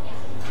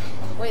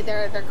 Wait,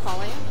 they're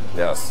calling?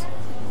 Yes.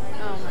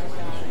 Oh my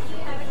god.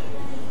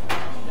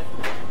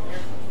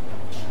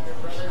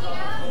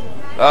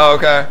 Oh,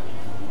 okay.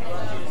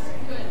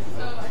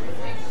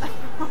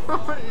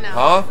 Oh no.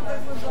 Huh?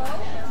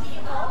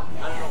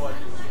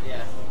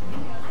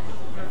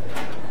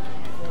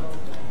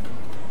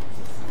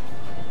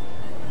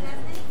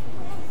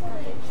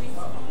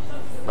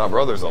 My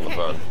brother's on the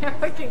phone.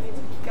 I can't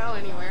go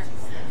anywhere.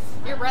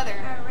 Your brother.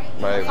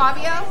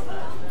 Fabio?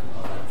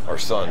 Our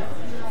son.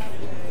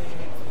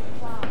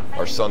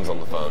 Our son's on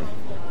the phone.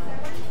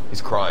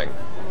 He's crying.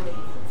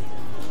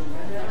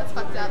 That's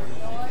fucked up.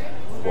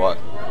 What?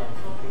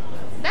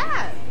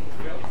 Bad.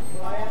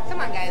 Come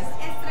on, guys.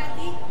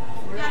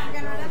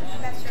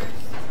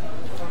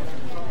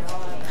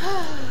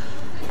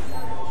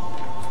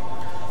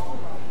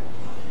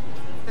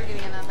 They're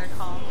getting another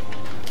call.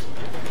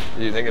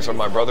 Do you think it's from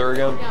my brother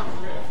again? No.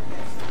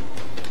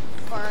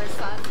 Or our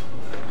son.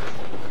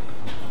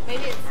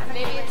 Maybe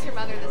it's your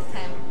mother this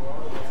time.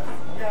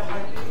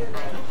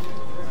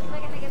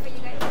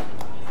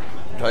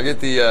 Can I get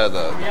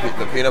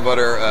the peanut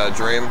butter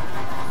dream?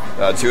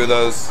 2 of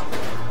those.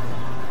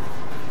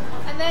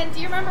 And then, do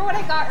you remember what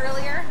I got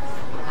earlier?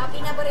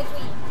 Peanut butter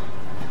sweet.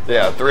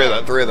 Yeah, 3 of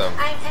them. 3 of them.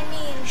 I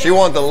mean, She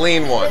want the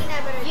lean one.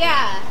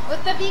 Yeah,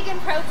 with the vegan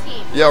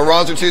protein. Yo,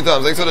 Roger 2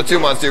 thumbs. Thanks for the 2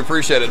 months, dude.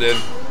 Appreciate it,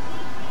 dude.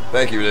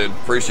 Thank you, dude.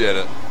 Appreciate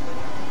it.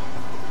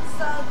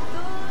 So 2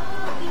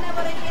 peanut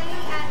butter jelly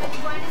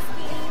and 1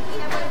 skinny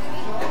peanut butter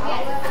jelly.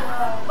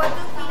 Yes. But 2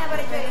 peanut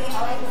butter jelly.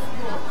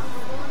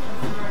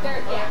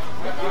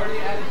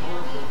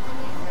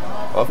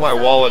 I left my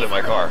wallet in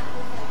my car.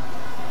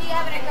 Do you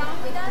have an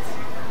account with us?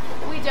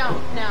 We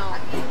don't, no.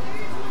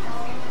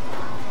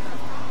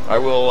 I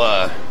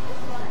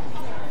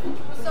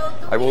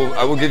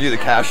will give you the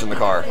cash in the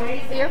car.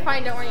 You're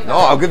fine, don't worry about it. No,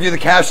 I'll give you the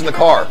cash in the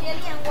car. Jelly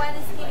and 1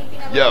 skinny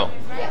peanut butter. Yo,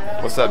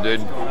 what's up, dude?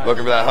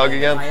 Looking for that hug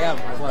again? I am.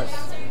 I was.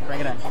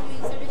 Bring it in.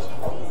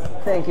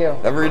 Thank you.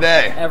 Every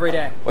day. Every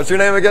day. What's your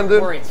name again,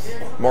 dude? Maurice.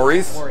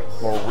 Maurice?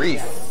 Maurice.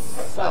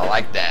 Maurice. I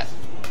like that.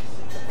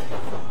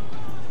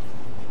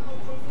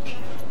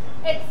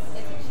 It's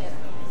shit.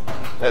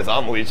 Yes,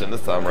 I'm leeching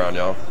this time around,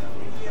 y'all.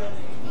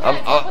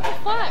 What the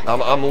fuck?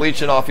 I'm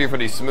leeching off you for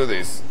these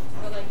smoothies.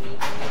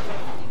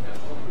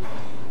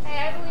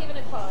 Hey, I believe in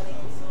equality.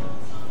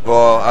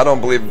 Well, I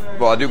don't believe.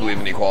 Well, I do believe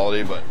in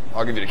equality, but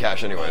I'll give you the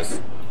cash anyways.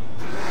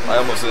 I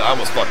almost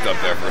fucked up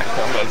there.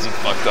 I almost just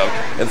fucked up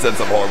and said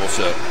some horrible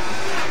shit. It's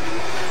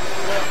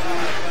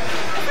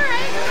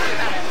alright, don't worry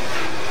about it.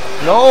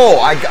 No,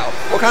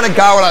 what kind of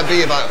guy would I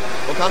be if I?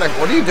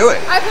 What are you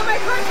doing? I put my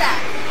purse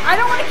back. I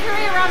don't want to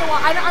carry around a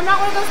wallet. I'm not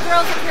one of those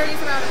girls that carries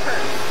around a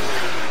purse.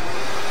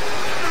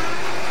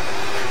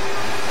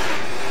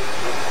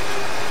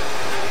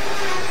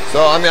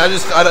 So I mean,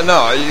 I don't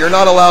know. You're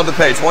not allowed to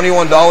pay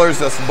 $21.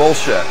 That's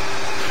bullshit.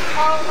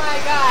 Oh my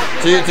god.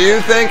 Do you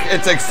think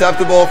it's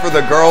acceptable for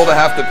the girl to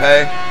have to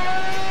pay?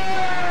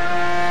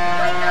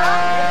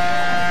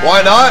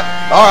 Why not?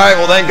 All right.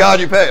 Well, thank God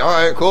you pay. All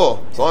right,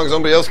 cool. As long as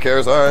nobody else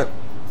cares. All right.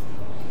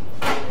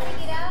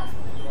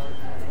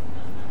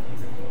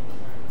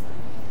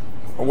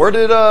 Where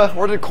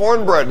did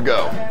Cornbread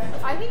go?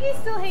 I think he's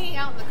still hanging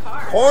out in the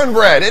car.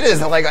 Cornbread. It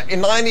is like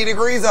 90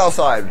 degrees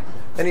outside,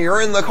 and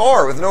you're in the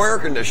car with no air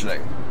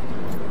conditioning.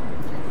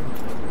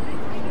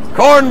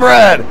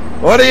 Cornbread.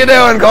 What are you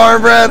doing,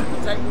 Cornbread?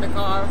 Protecting the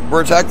car.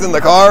 Protecting the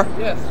car?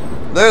 Yes.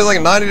 There's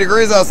like 90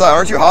 degrees outside.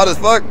 Aren't you hot as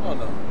fuck? Oh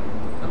no.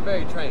 I'm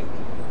very trained.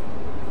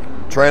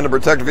 Trained to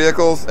protect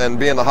vehicles and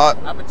be in the hot?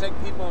 I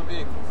protect people and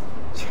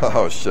vehicles.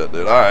 Oh shit,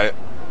 dude. Alright.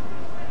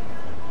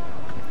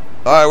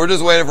 Alright, we're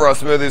just waiting for our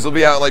smoothies. We'll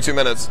be out in like 2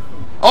 minutes.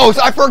 Oh,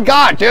 I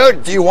forgot,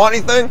 dude. Do you want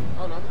anything?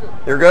 Oh no, I'm good.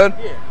 You're good?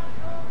 Yeah.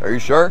 Are you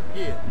sure?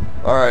 Yeah.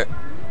 Alright.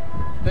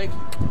 Thank you.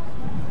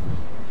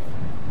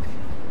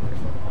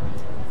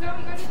 So are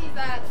we going to these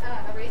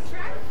a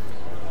racetrack?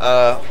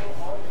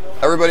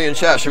 Everybody in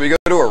chat, should we go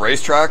to a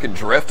racetrack and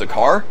drift a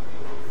car?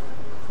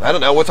 I don't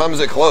know. What time is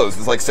it closed?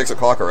 It's like 6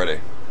 o'clock already.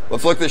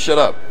 Let's look this shit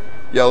up.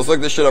 Yeah, let's look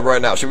this shit up right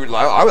now. Should we?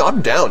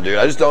 I'm down, dude.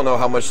 I just don't know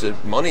how much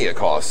money it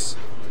costs.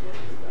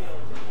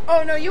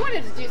 Oh no, you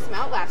wanted to do some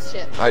Outlast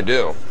shit. I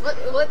do.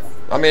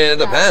 I mean, it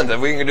depends. If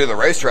we can do the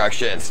racetrack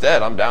shit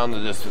instead, I'm down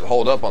to just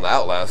hold up on the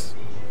Outlast.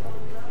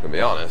 To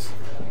be honest.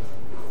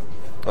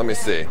 Let me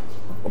see.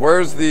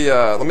 Where's the?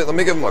 Let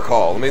me give him a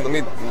call. Let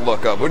me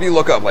look up. What do you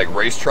look up? Like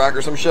racetrack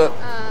or some shit?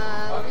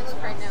 Let me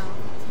look right now.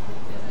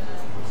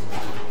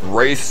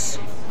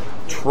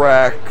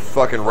 Racetrack,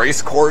 fucking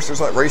race course or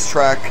something.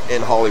 Racetrack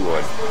in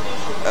Hollywood.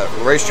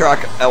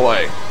 Racetrack,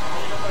 LA.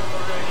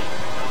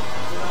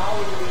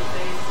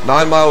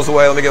 9 miles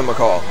away. Let me give him a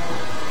call.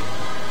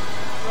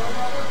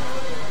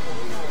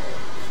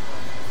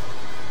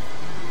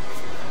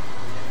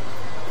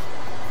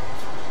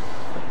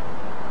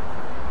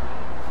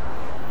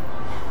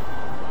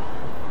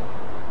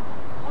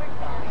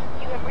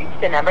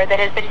 The number that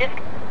has been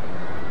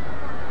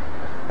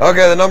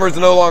Okay, the number's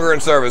no longer in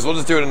service. We'll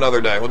just do it another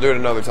day. We'll do it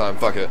another time.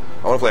 Fuck it.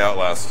 I want to play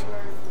Outlast.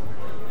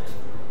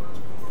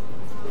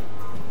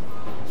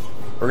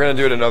 We're gonna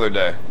do it another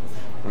day.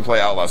 I'm gonna play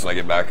Outlast when I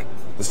get back.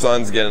 The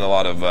sun's getting a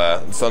lot of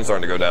the sun's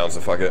starting to go down, so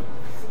fuck it.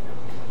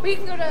 We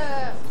can go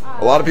to.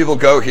 A lot of people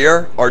go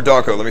here.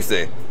 Ardako, let me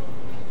see.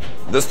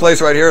 This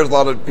place right here is a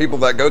lot of people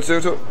that go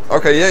to.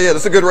 Okay, yeah,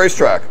 this is a good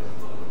racetrack.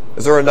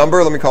 Is there a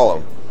number? Let me call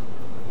them.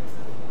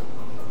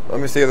 Let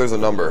me see if there's a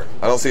number.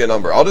 I don't see a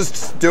number. I'll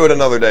just do it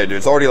another day, dude.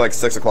 It's already like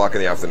 6 o'clock in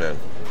the afternoon.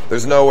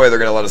 There's no way they're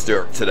going to let us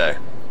do it today.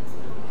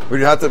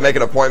 We'd have to make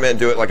an appointment and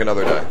do it like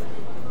another day.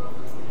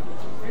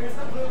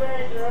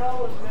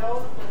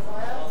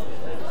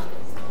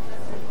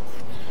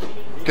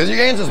 Because you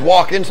can't just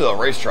walk into a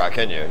racetrack,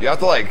 can you? You have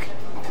to like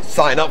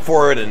sign up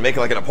for it and make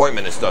like an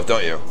appointment and stuff,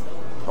 don't you?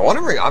 I'm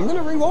going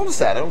to ring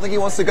Lotus at. I don't think he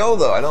wants to go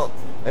though.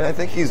 And I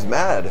think he's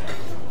mad.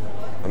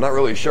 I'm not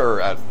really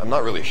sure at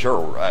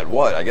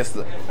what. I guess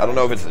I don't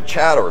know if it's the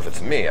chat or if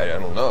it's me. I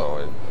don't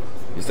know.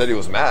 He said he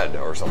was mad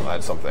or something. I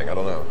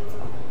don't know.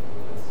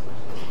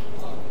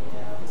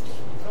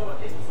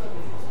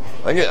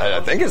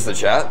 I think it's the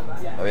chat.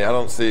 I mean, I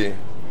don't see.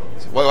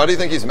 Why do you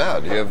think he's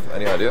mad? Do you have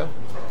any idea?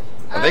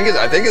 I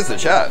think it's the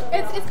chat.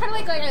 It's kind of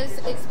like I was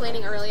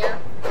explaining earlier.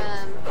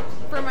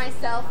 For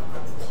myself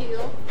too,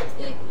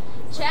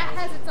 chat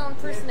has its own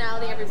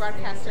personality. Every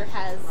broadcaster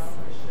has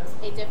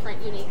a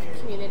different, unique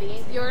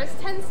community. Yours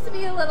tends to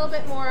be a little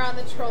bit more on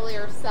the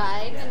trollier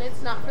side, and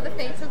it's not for the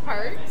faint of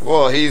heart.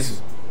 Well,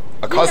 he's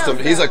accustomed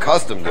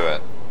to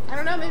it. I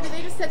don't know, maybe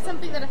they just said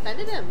something that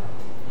offended him.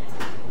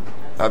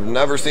 I've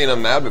never seen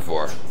him mad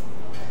before.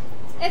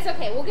 It's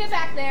okay, we'll get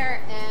back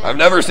there and... I've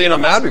never seen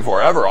him mad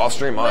before, ever. Off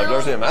stream, I've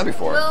never seen him mad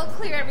before. We'll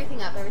clear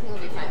everything up. Everything will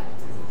be fine.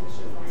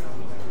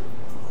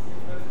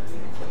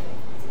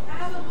 I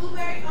have a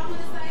blueberry. I'm going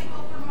to say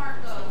go for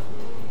Marcos.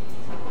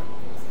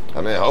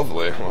 I mean,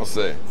 hopefully, we'll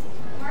see.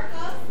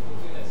 Marcos?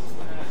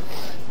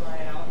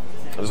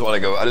 I just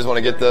want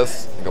to get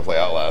this and go play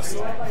Outlast.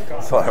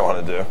 That's what I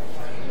want to do.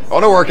 I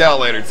want to work out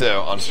later too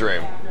on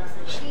stream.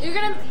 You're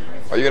gonna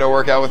Are you gonna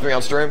work out with me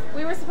on stream?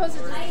 We were supposed to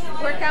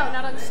just work out,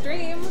 not on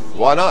stream.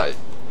 Why not?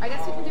 I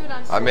guess we can do it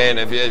on stream. I mean,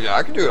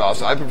 I can do it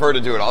off. I prefer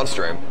to do it on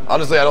stream.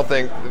 Honestly, I don't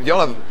think you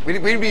don't have.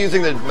 We'd be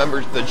using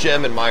the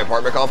gym in my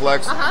apartment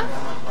complex.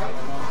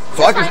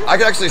 So I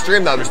can actually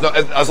stream that. There's no,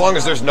 as long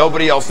as there's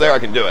nobody else there, I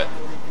can do it.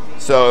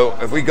 So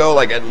if we go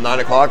like at 9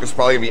 o'clock, it's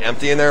probably gonna be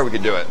empty in there. We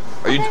could do it.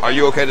 Are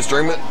you okay to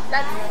stream it?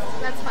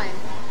 That's fine.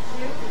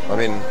 I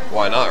mean,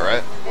 why not,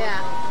 right?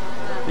 Yeah.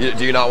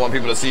 Do you not want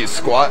people to see you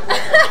squat?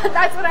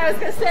 That's what I was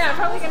gonna say. I'm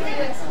probably gonna be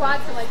doing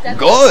squats and like that.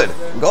 Good.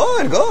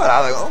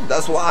 I like. Oh,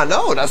 that's why I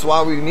know. That's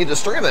why we need to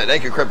stream it.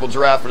 Thank you, Crippled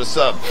Giraffe, for the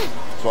sub.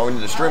 That's why we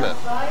need to stream it.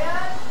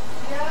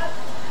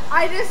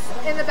 I just,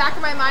 in the back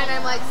of my mind,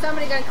 I'm like,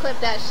 somebody gonna clip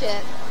that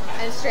shit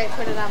and straight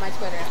put it on my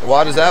Twitter.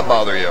 Why does that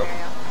bother you?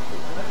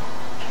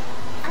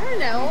 I don't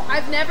know.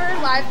 I've never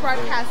live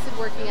broadcasted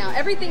working out.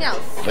 Everything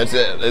else. That's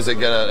it. Is it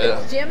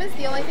gonna? Gym is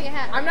the only thing I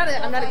have. I'm not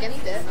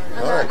against it.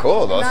 All right,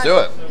 cool. Let's do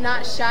it.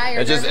 Not shy or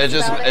it's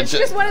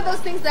just one of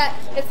those things that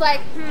it's like.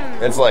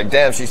 It's like,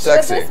 damn, she's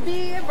sexy. Should this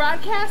be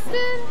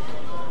broadcasted?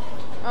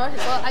 Oh,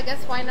 well, I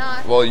guess why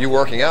not? Well, you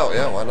working out,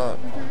 yeah, why not?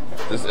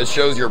 It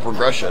shows your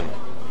progression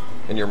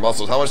in your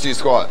muscles. How much do you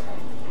squat?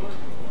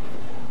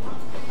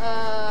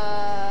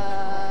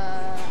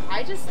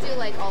 I just do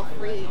like all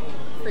free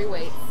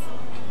weights.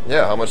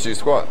 Yeah, how much do you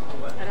squat?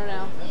 I don't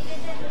know.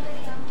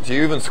 Do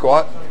you even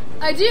squat?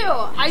 I do.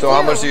 So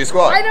how much do you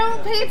squat? I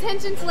don't pay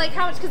attention to like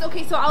how much, because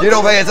okay, so I'll. You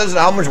don't pay attention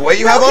to how much weight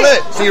you have on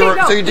it? So you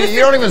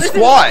don't even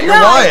squat. You're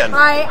no, lying.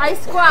 I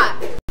squat.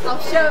 I'll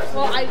show.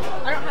 Well, I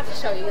don't have to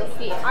show you. You'll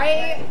see.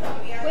 I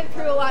went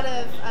through a lot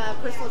of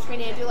personal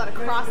training. I do a lot of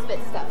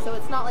CrossFit stuff, so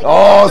it's not like.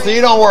 Oh, so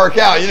you don't work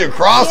out. You do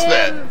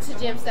CrossFit.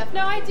 Gym stuff.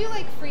 No, I do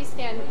like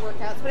freestand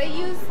workouts, but I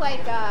use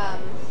like.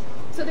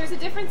 So there's a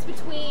difference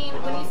between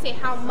when you say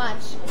how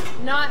much,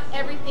 not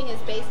everything is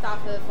based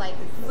off of like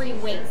free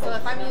weight. So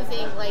if I'm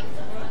using like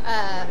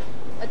a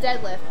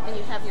deadlift and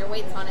you have your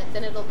weights on it,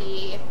 then it'll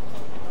be,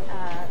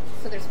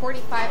 so there's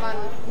 45 on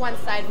one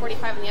side,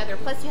 45 on the other.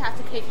 Plus you have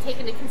to take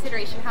into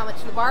consideration how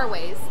much the bar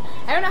weighs.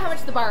 I don't know how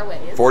much the bar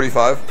weighs.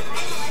 45?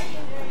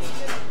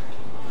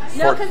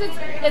 No, because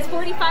it's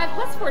 45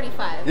 plus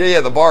 45.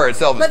 Yeah, the bar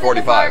itself is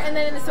 45. And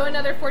then so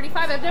another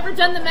 45. I've never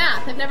done the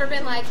math. I've never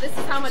been like, this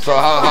is how much. So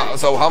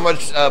how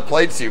much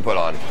plates do you put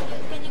on?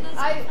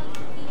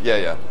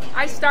 Yeah.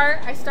 I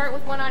start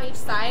with one on each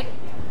side,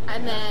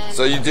 and then.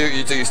 So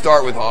you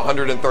start with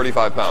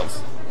 135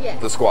 pounds. Yes.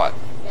 The squat.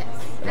 Yes.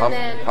 And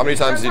then how many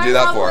times do you do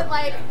that for?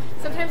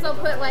 Sometimes I'll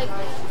put like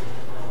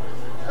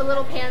a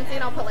little pansy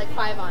and I'll put like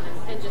 5 on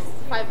and just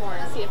 5 more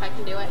and see if I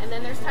can do it. And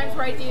then there's times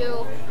where I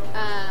do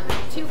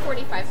 2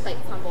 45 plates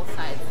on both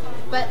sides.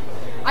 But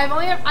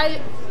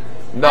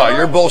No,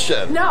 you're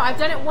bullshitting. No, I've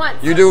done it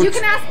once. You do. You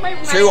can ask my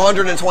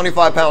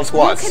 225 pound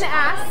squats. You can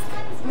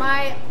ask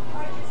my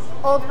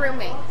old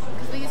roommate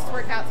because we used to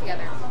work out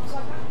together.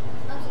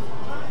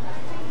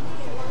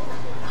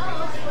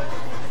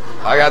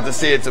 I got to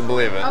see it to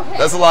believe it. Okay.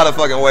 That's a lot of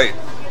fucking weight.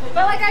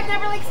 But like I've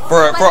never like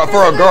for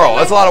a girl.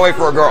 That's a lot of weight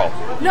for a girl.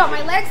 No,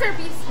 my legs are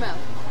beast mode.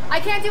 I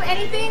can't do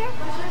anything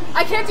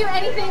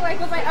like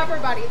with my upper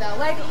body though.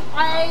 Like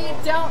I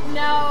don't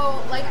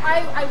know. Like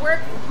I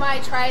work my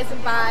tris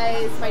and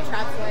bis, my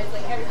trapezoids,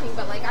 like everything.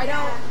 But like I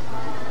don't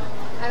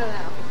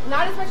know.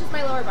 Not as much as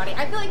my lower body.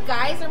 I feel like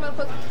guys are more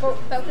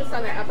focused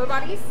on their upper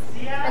bodies,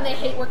 and they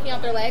hate working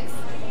out their legs.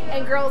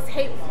 And girls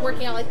hate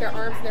working out like their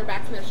arms and their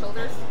backs and their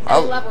shoulders. I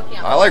love working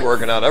out. I like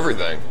working out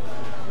everything.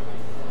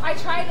 I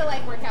try to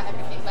like work out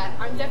everything, but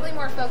I'm definitely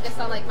more focused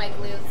on like my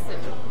glutes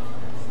and.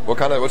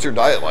 What's your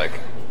diet like?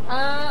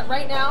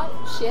 Right now,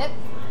 shit.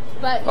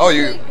 But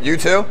you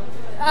too?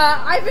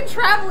 I've been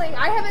traveling.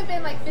 I haven't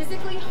been like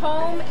physically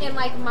home in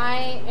like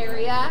my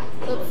area.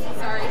 Oops,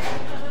 sorry.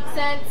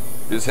 Since.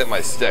 You just hit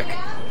my stick.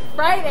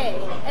 Friday,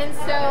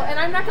 and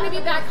I'm not going to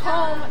be back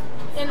home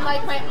in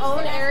like my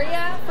own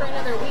area for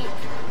another week.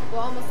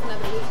 Well, almost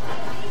another week.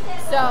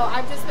 So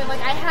I've just been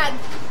like, I had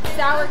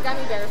sour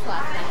gummy bears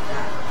last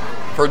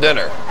night. For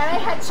dinner. And I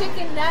had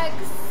chicken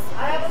nuggets.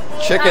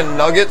 Chicken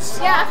nuggets?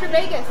 Yeah, after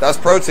Vegas. That's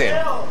protein.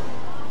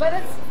 But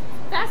it's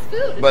fast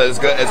food. But it's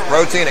good. It's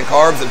protein and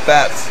carbs and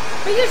fats.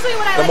 But usually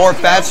when the more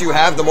fats you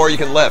have, the more you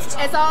can lift.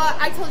 It's all,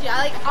 I told you,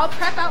 I'll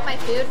prep out my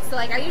food. So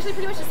like I usually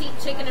pretty much just eat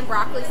chicken and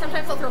broccoli.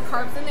 Sometimes I'll throw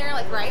carbs in there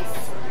like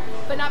rice,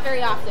 but not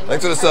very often.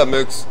 Thanks for the sub,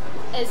 Mooks.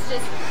 It's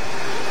just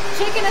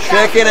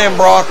chicken and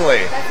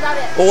broccoli. That's about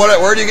it.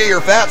 Well, where do you get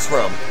your fats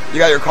from? You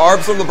got your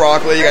carbs from the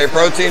broccoli. You got your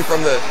protein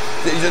from the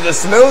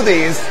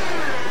smoothies.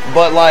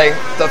 But like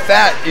the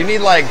fat, you need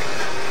like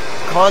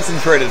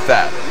concentrated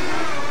fat,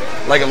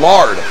 like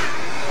lard.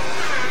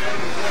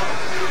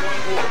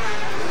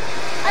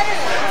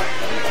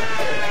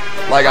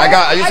 Like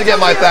I used to get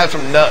my fats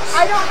from nuts.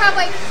 I don't have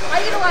like,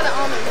 I eat a lot of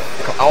almonds.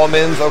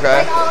 Almonds,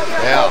 okay. Like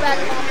yeah.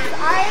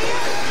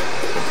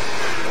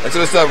 Thanks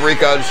for the stuff,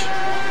 Rikaj.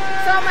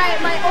 So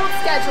my old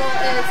schedule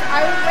is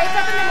I would wake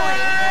up in the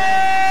morning.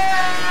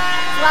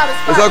 It's loud as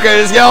fuck. It's okay,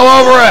 just yell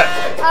over it.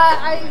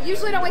 I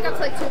usually don't wake up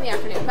till like 2 in the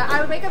afternoon, but I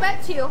would wake up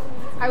at 2.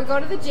 I would go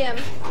to the gym,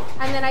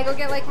 And then I go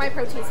get like my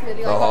protein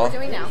smoothie, like what we're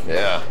doing now.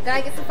 Yeah. Then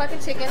I get some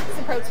fucking chicken,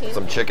 some protein.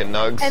 Some chicken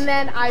nugs. And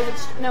then I would,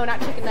 no, not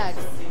chicken nugs.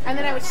 And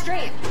then I would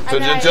strain. So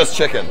just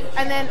chicken.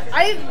 And then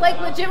I like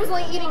legit was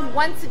only eating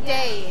once a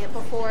day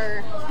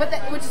before,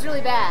 which is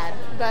really bad.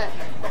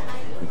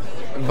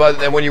 But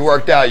then when you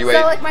worked out, you ate.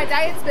 So like my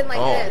diet's been like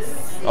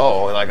this.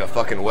 Oh, like a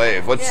fucking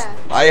wave.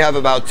 I have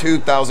about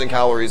 2,000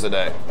 calories a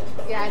day.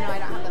 Yeah, I know I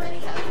don't have that many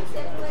calories.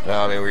 No,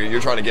 I mean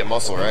you're trying to get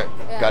muscle, right?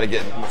 Yeah. Got to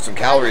get some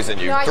calories in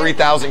you. No,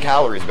 3,000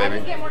 calories, baby. I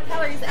can get more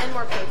calories and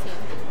more protein.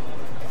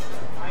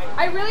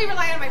 I really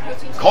rely on my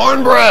protein.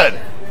 Cornbread.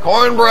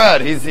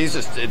 Cornbread. He's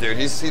just, dude.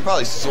 He's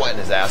probably sweating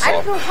his ass I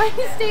off. don't know why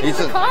he stayed in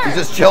the car. He's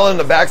just chilling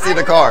in the backseat of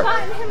the car.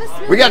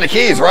 We got the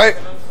keys, right?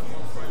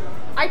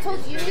 I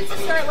told you to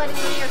start letting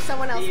me or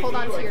someone else hold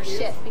on to your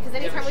shit because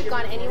anytime we've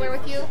gone anywhere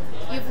with you,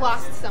 you've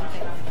lost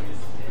something.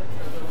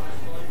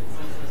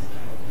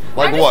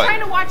 Like I'm what? I'm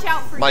trying to watch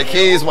out for my you.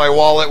 keys, my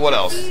wallet. What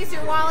else? Your keys,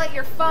 your wallet,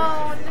 your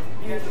phone.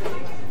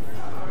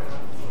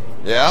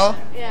 Yeah.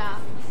 Yeah.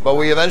 But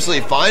we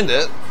eventually find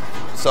it,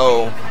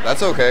 so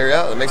that's okay.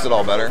 Yeah, that makes it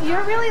all better.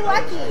 You're really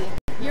lucky.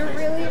 You're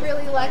really,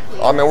 really lucky.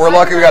 I mean, we're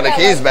lucky we got the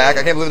keys back.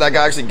 I can't believe that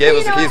guy actually gave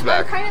us the keys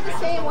back. I'm kind of the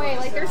same way.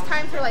 Like, there's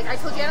times where, like, I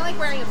told you I don't like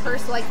wearing a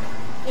purse. Like,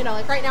 you know,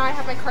 like right now I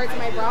have my cards in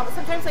my bra, but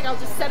sometimes, like, I'll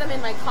just set them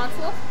in my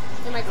console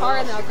in my car,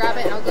 and then I'll grab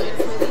it and I'll go get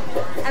a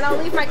smoothie. And I'll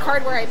leave my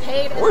card where I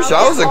paid. I wish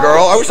I was a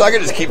girl. I wish I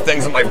could just keep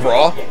things in my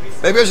bra.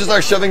 Maybe I should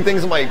start shoving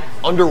things in my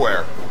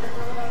underwear.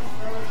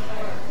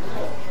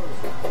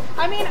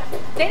 I mean,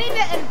 they need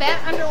to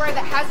invent underwear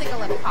that has like a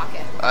little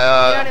pocket. You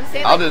know what I'm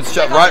saying? I'll like, just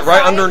shove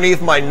right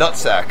underneath my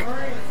nutsack.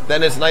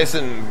 Then it's nice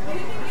and,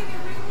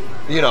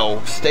 you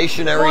know,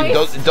 stationary.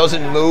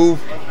 Doesn't move.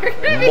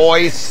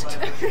 Moist.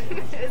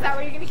 Is that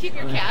where you're gonna keep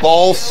your cash?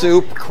 Ball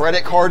soup,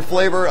 credit card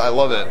flavor. I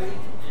love it.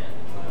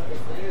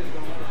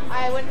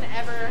 I wouldn't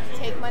ever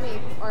take money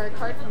or a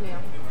card from you.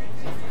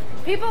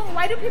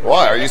 Why do people?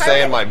 Why? Are you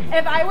saying my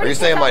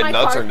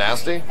nuts card, are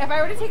nasty? If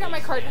I were to take out my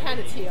card and hand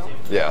it to you,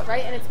 yeah,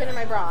 right, and it's been in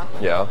my bra,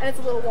 yeah, and it's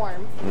a little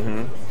warm,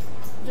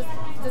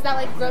 does that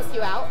like gross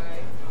you out?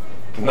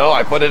 No,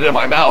 I put it in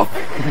my mouth.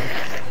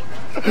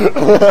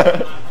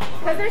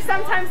 Because there's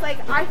sometimes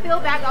like I feel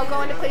bad. I'll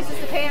go into places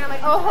to pay, and I'm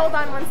like, oh, hold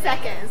on 1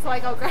 second. So I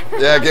go grab.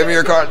 Yeah, give me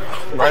your card.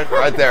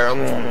 Right there.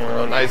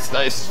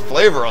 Nice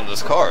flavor on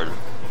this card.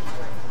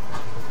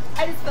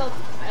 I just feel,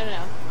 I don't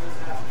know.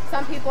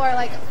 Some people are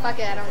like, fuck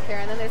it, I don't care.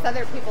 And then there's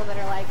other people that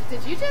are like,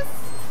 did you just?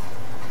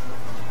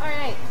 All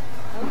right,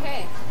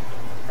 okay.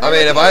 I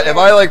mean, if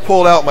I like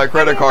pulled out my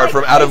credit card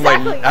from out of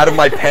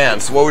my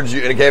pants, what would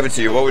you, and gave it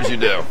to you, what would you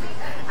do?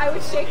 I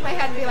would shake my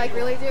head and be like,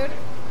 really, dude?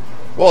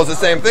 Well, it's the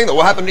same thing though.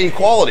 What happened to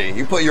equality?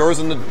 You put yours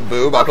in the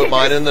boob, I put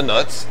mine in the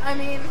nuts. I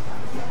mean,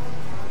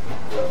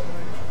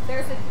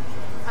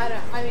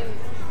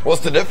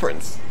 what's the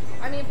difference?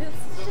 I mean, it's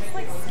just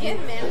like skin,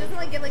 man. It doesn't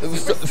like get like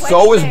super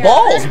so is hair.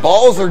 balls.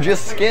 Balls are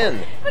just skin.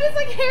 But it's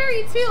like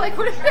hairy too. Like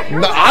what if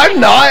no, I'm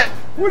not.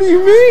 What do you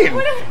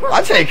mean?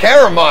 I take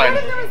care of mine.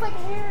 What if there was like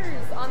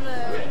hairs on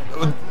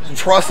the?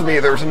 Trust me,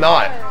 there's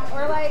not.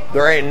 Or like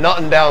there ain't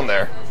nothing down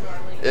there.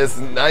 It's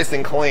nice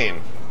and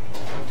clean.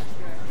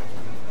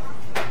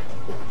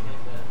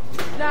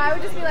 No, I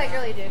would just be like,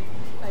 really, dude.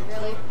 Like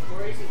really.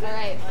 All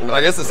right.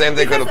 I guess the same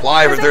thing could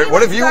apply.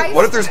 What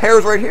if there's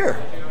hairs right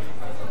here?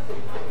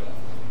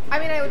 I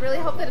mean, I would really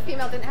hope that a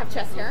female didn't have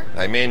chest hair.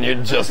 I mean, you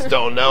just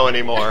don't know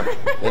anymore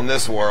in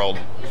this world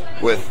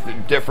with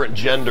different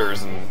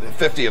genders and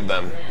 50 of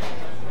them.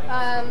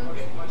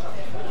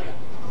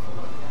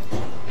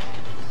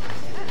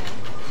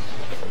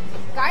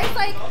 Guys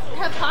like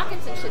have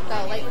pockets and shit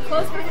though. Like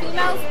clothes for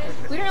females,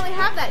 we don't really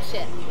have that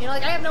shit. You know,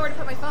 like I have nowhere to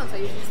put my phone, so I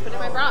usually just put it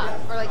in my bra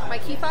or like my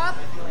key fob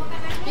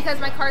because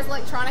my car's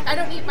electronic. I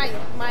don't need my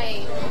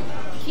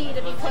key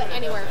to be put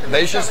anywhere.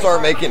 They should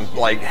start making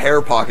like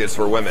hair pockets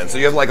for women. So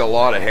you have like a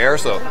lot of hair,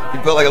 so you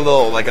put like a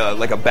little like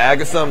a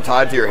bag of some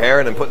tied to your hair,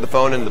 and then put the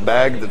phone in the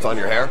bag that's on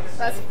your hair.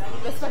 That's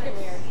fucking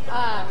weird.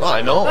 Well,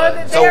 I know.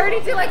 They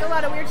already do like a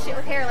lot of weird shit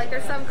with hair. Like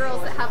there's some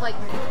girls that have like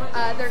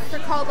they're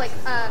called like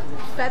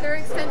feather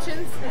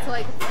extensions, and so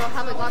like they'll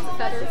have like lots of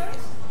feathers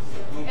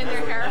in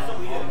their hair.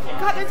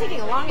 God, they're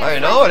taking a long time. I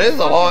know it is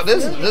a lot.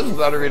 This is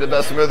about to be the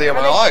best smoothie of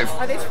my life.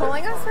 Are they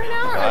trolling us right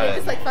now, or are they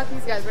just like fuck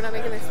these guys? We're not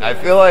making their smoothie. I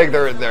feel like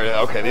they're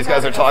okay. These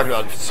guys are talking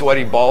about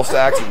sweaty ball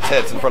sacks and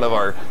tits in front of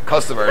our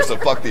customers, so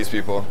fuck these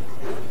people.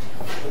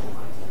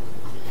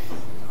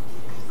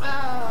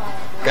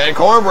 Okay,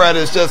 Cornbread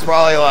is just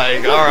probably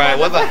like, all right,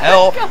 what the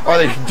hell are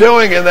they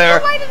doing in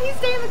there? Why did he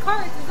stay in the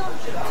car?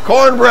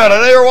 Cornbread, I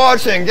know you're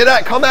watching.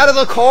 Come out of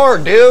the car,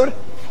 dude.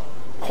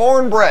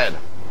 Cornbread.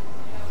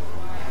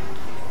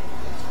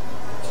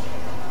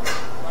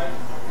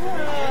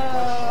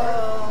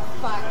 Oh,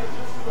 fuck.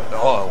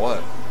 Oh,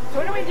 what? So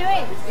what are we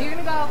doing? You're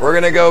gonna go. We're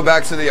gonna go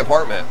back to the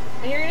apartment.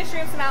 And you're gonna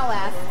stream some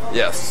Outlast.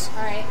 Yes.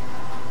 All right.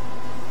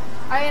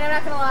 I mean, I'm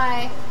not gonna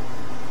lie.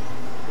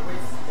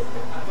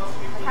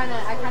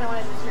 I kind of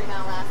wanted to stream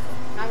Outlast.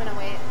 I'm gonna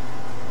wait.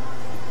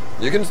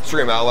 You can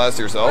stream Outlast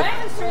yourself. I'm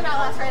gonna stream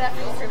Outlast right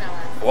after you stream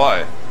Outlast. Why?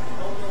 I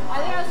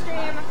think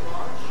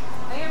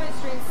I'm gonna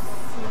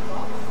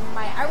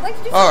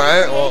All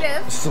right. Well,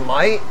 creative.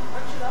 Smite.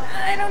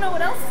 I don't know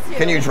what else to do.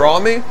 Can you draw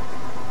me?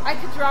 I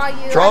could draw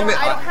you. Draw I me.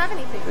 don't have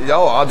anything.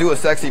 Yo, I'll do a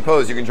sexy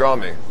pose. You can draw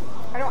me.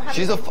 I don't have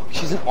She's anything.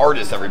 she's an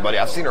artist, everybody.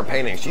 I've seen her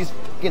paintings. She's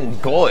fucking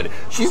good.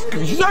 She's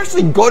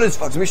actually good as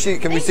fuck. Can we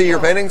see your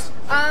paintings?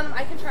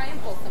 I can try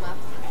and pull some up.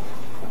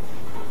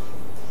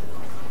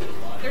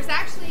 There's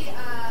actually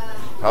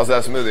How's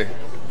that smoothie?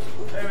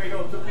 There we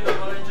go. 2 peanut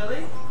butter and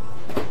jelly.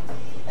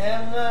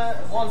 And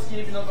 1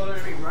 skinny peanut butter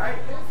ring, right?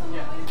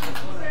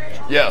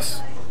 Yeah.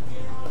 Yes.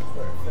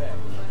 Perfect.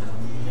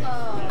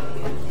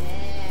 oh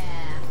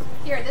yeah.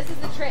 Here, this is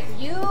the trick.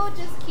 You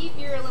just keep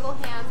your little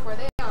hands where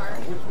they are.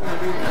 Which one of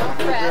these? Don't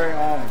Blueberry fret.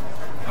 almond.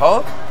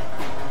 Huh?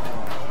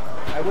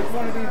 Which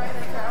one of these?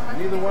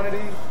 Neither one of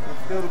these is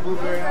still the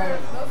blueberry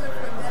almond.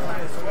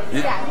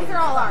 Yeah, these are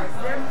all ours.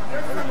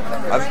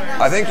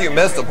 I think you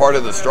missed a part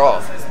of the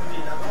straw.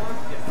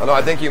 Oh, no,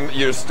 I think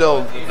you're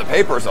still the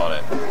paper's on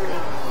it.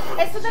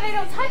 It's so that I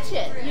don't touch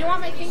it. You don't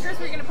want my fingers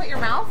where you're gonna put your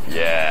mouth?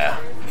 Yeah,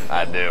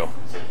 I do.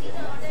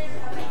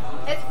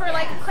 It's for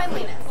like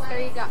cleanliness.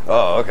 There you go.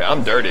 Oh, okay.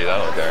 I'm dirty. I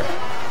don't care.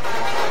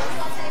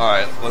 All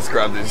right, let's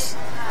grab these.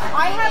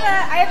 I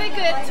have a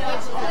good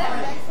Twitch clip.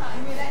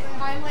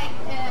 I'm like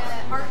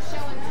art show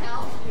and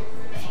tell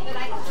that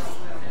I can just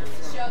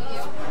show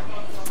you.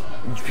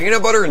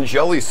 Peanut butter and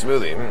jelly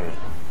smoothie.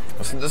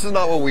 Listen, this is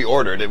not what we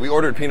ordered. We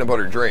ordered peanut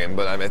butter dream,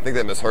 but I mean, I think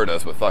they misheard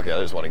us. But fuck it,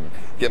 I just wanted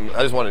to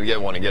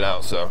get one and get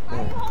out. So.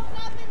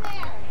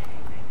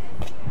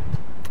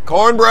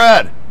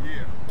 Cornbread.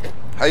 Yeah.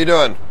 How you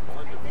doing?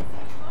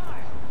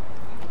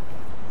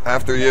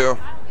 After you.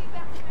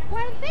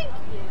 Well, thank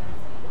you.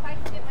 If I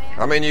can get my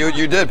I mean, you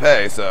did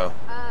pay, so.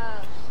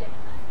 Oh shit.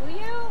 Will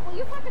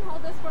you fucking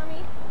hold this for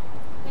me?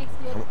 Thanks,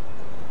 dude.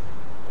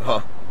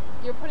 Huh.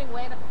 You're putting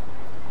weight up.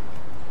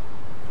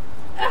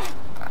 I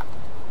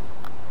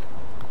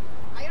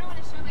don't want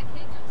to show my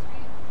cake on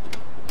stream.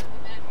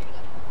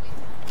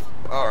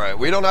 All right,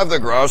 we don't have the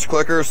garage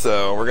clicker,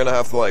 so we're gonna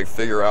have to like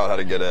figure out how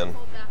to get in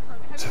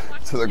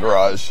to the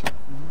garage.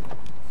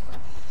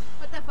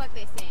 What the fuck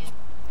they saying?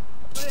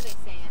 What are they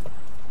saying?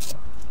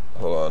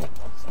 Hold on.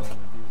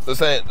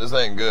 This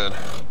ain't good.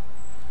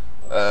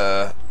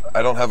 I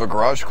don't have a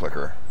garage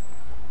clicker.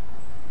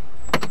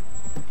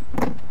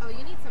 Oh,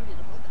 you need somebody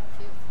to hold that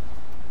too.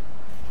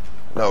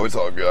 No, it's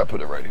all good. I put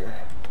it right here.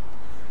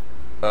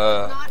 It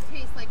does not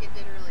taste like it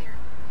did earlier.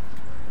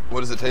 What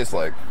does it taste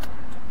like?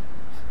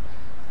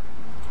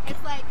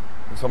 It's like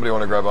Somebody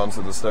want to grab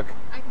onto the stick?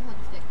 I can hold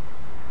the stick.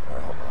 All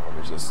right, hold on.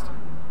 Let me just. Can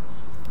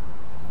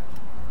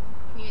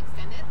you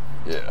extend it?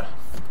 Yeah.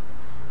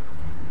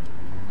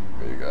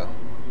 There you go.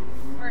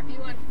 Or if you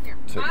want, here.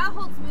 I'll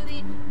hold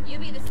smoothie. You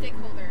be the stick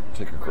holder.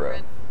 Take a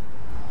Cornbread. grab.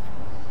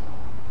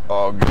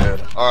 All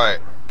good. All right.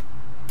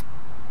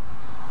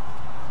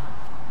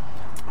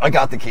 I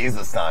got the keys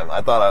this time.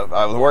 I thought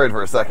I was worried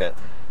for a second.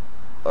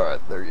 All right,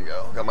 there you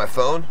go. Got my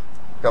phone.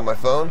 Got my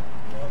phone.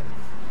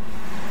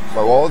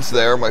 My wallet's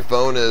there. My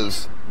phone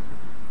is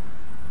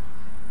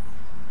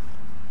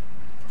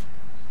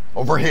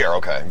over here.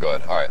 Okay,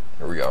 good. All right,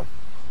 here we go.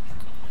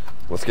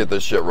 Let's get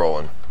this shit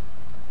rolling.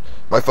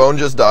 My phone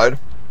just died.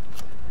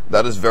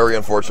 That is very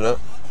unfortunate.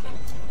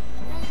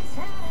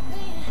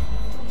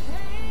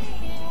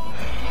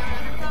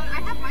 I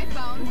have my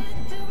phone.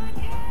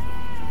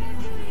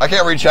 I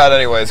can't read chat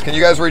anyways. Can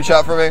you guys read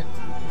chat for me?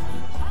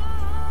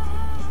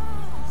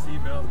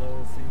 Seatbelt,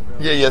 low seatbelt.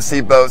 Yeah,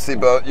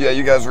 seatboat. Yeah,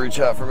 you guys read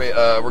chat for me.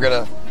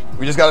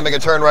 We just gotta make a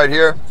turn right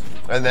here,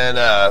 and then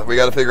we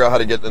gotta figure out how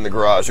to get in the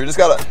garage. We just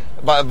gotta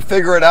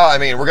figure it out. I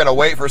mean, we're gonna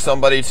wait for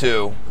somebody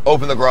to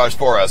open the garage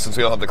for us since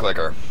we don't have the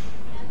clicker.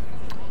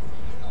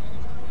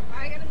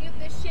 I gotta mute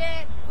this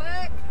shit.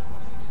 Fuck.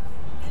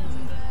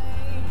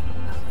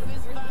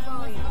 Where's the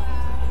volume?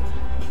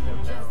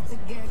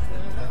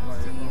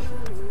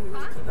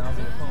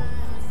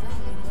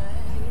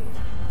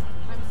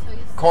 I'm so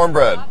used to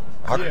Cornbread. Yeah.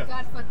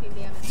 God fucking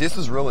damn it. This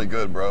is really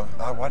good, bro.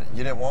 What?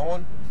 You didn't want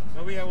one?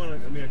 No, we had one. A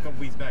couple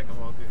weeks back. I'm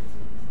all good.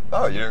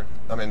 Oh, you're.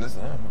 I mean, this.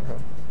 Okay.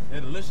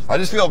 They're delicious. I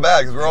just feel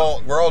bad because we're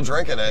all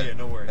drinking it. Yeah,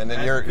 no worries. And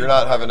then you're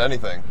not having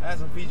anything. I had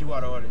some Fiji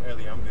water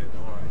earlier. I'm good.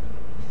 Don't worry.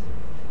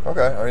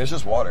 Okay. I mean, it's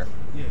just water.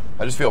 Yeah.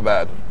 I just feel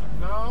bad.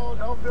 No,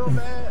 don't feel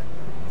bad.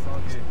 It's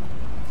all good.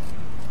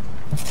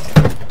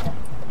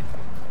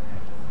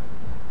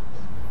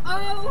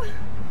 Oh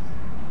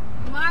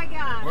my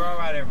God. We're all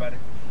right, everybody.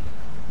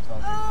 It's all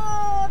good.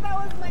 Oh, that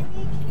was my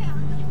kneecap.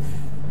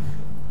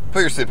 Put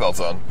your seatbelts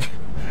on.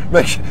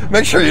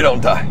 make sure you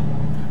don't die.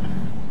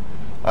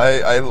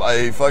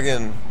 I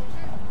fucking.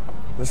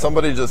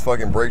 Somebody just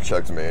fucking brake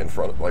checked me in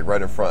front, like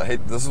right in front. Hey,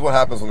 this is what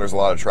happens when there's a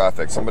lot of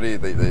traffic.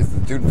 The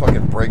dude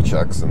fucking brake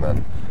checks and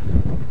then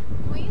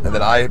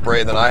I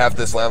brake, then I have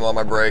to slam on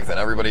my brake, then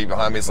everybody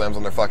behind me slams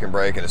on their fucking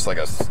brake, and it's like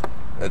it's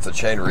a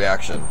chain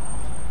reaction.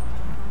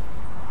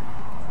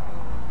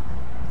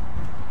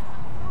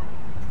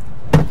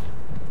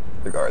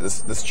 Like, all right,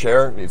 this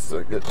chair needs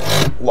to get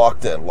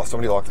locked in.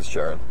 Somebody lock this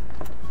chair in. I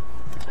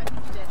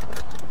think you did. We're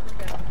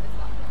good.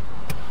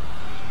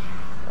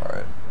 All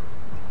right,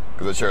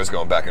 because the chair is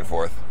going back and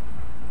forth.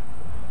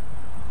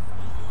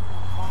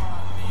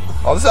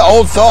 Oh, this is an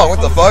old song. What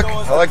the fuck?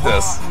 I like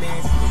this.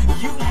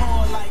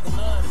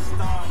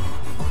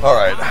 All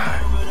right.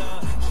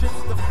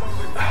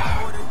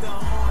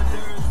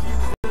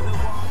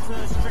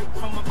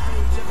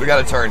 We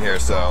got a turn here,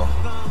 so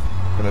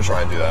I'm gonna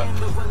try and do that.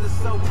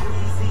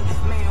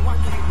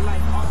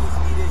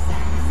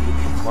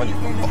 Come on, you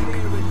fuck.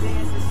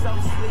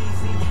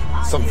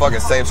 Some fucking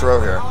Saints Row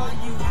here.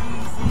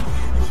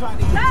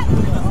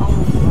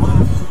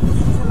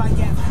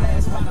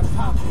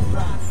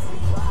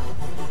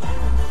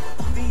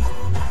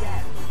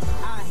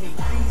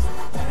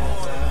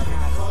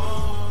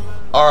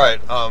 All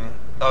right. Oh,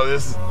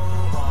 this is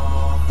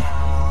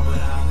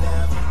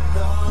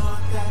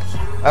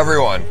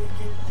everyone.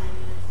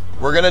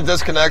 We're gonna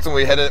disconnect when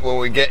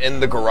we get in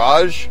the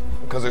garage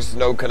because there's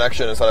no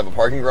connection inside of a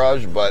parking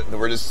garage. But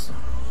we're just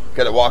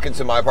gonna walk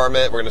into my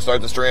apartment. We're gonna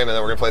start the stream and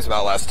then we're gonna play some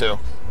Outlast 2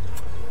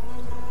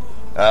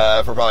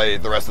 for probably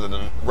the rest of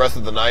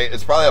the night.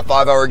 It's probably a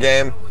 5-hour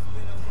game,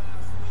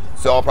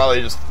 so I'll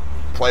probably just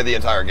play the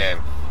entire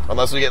game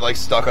unless we get like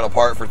stuck on a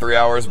part for 3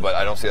 hours. But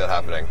I don't see that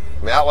happening.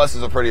 I mean, Outlast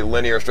is a pretty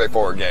linear,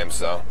 straightforward game,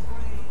 so.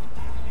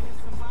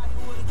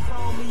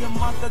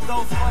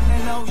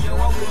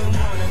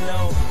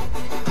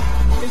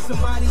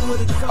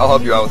 I'll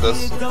help you out with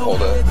this.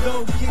 Hold it.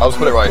 I'll just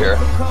put it right here.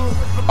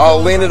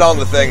 I'll lean it on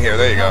the thing here.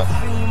 There you go.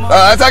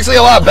 That's actually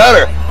a lot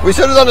better. We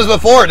should have done this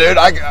before, dude.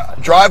 I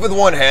drive with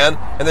one hand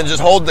and then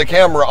just hold the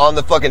camera on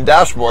the fucking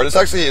dashboard. This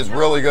actually is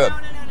really good. No.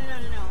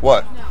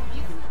 What? No,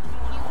 you can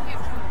get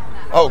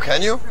that. Oh,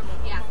 can you?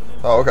 Yeah.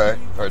 Oh, okay.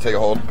 All right, take a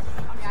hold. Yeah,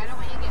 I don't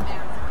want you to get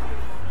mad.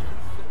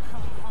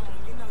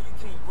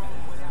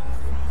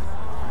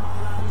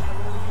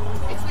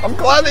 I'm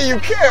glad that you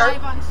care.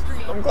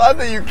 I'm glad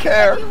that you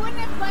care. If you wouldn't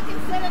have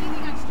fucking said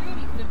anything on stream,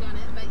 you could have done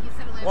it, but you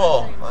said it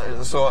live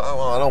on stream.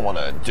 I don't want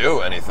to do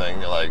anything.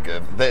 Like,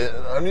 if they,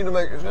 I need to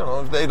make, if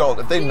they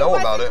know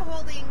about it.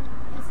 Holding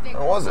the stick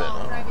I wasn't.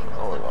 while driving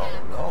with one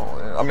hand.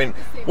 No. I mean,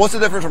 what's the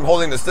difference from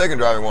holding the stick and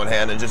driving one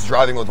hand and just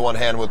driving with one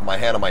hand with my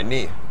hand on my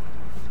knee?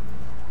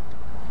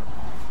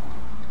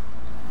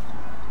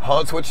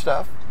 Huh, Twitch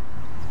staff?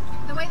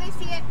 The way they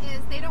see it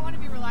is they don't want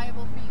to be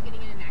reliable for you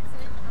getting in an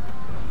accident.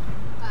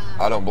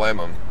 I don't blame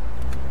them.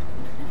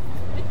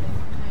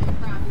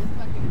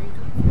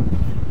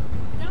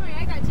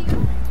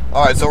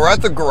 All right, so we're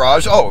at the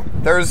garage. Oh,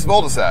 there's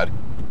Voldesad.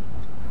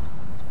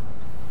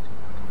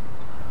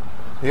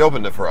 He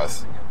opened it for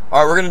us.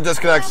 All right, we're gonna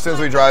disconnect as soon as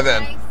we drive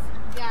in. Nice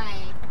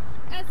guy.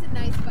 That's a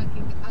nice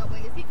fucking. Oh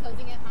wait, is he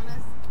closing it on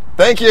us?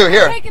 Thank you.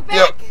 Here. Take it back.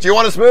 Yo, do you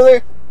want a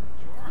smoothie?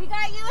 We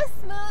got you a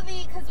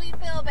smoothie because we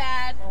feel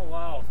bad. Oh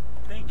wow,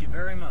 thank you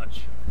very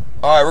much.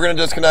 All right, we're gonna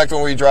disconnect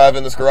when we drive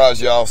in this garage,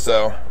 y'all.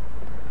 So,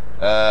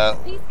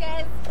 Peace,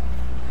 guys.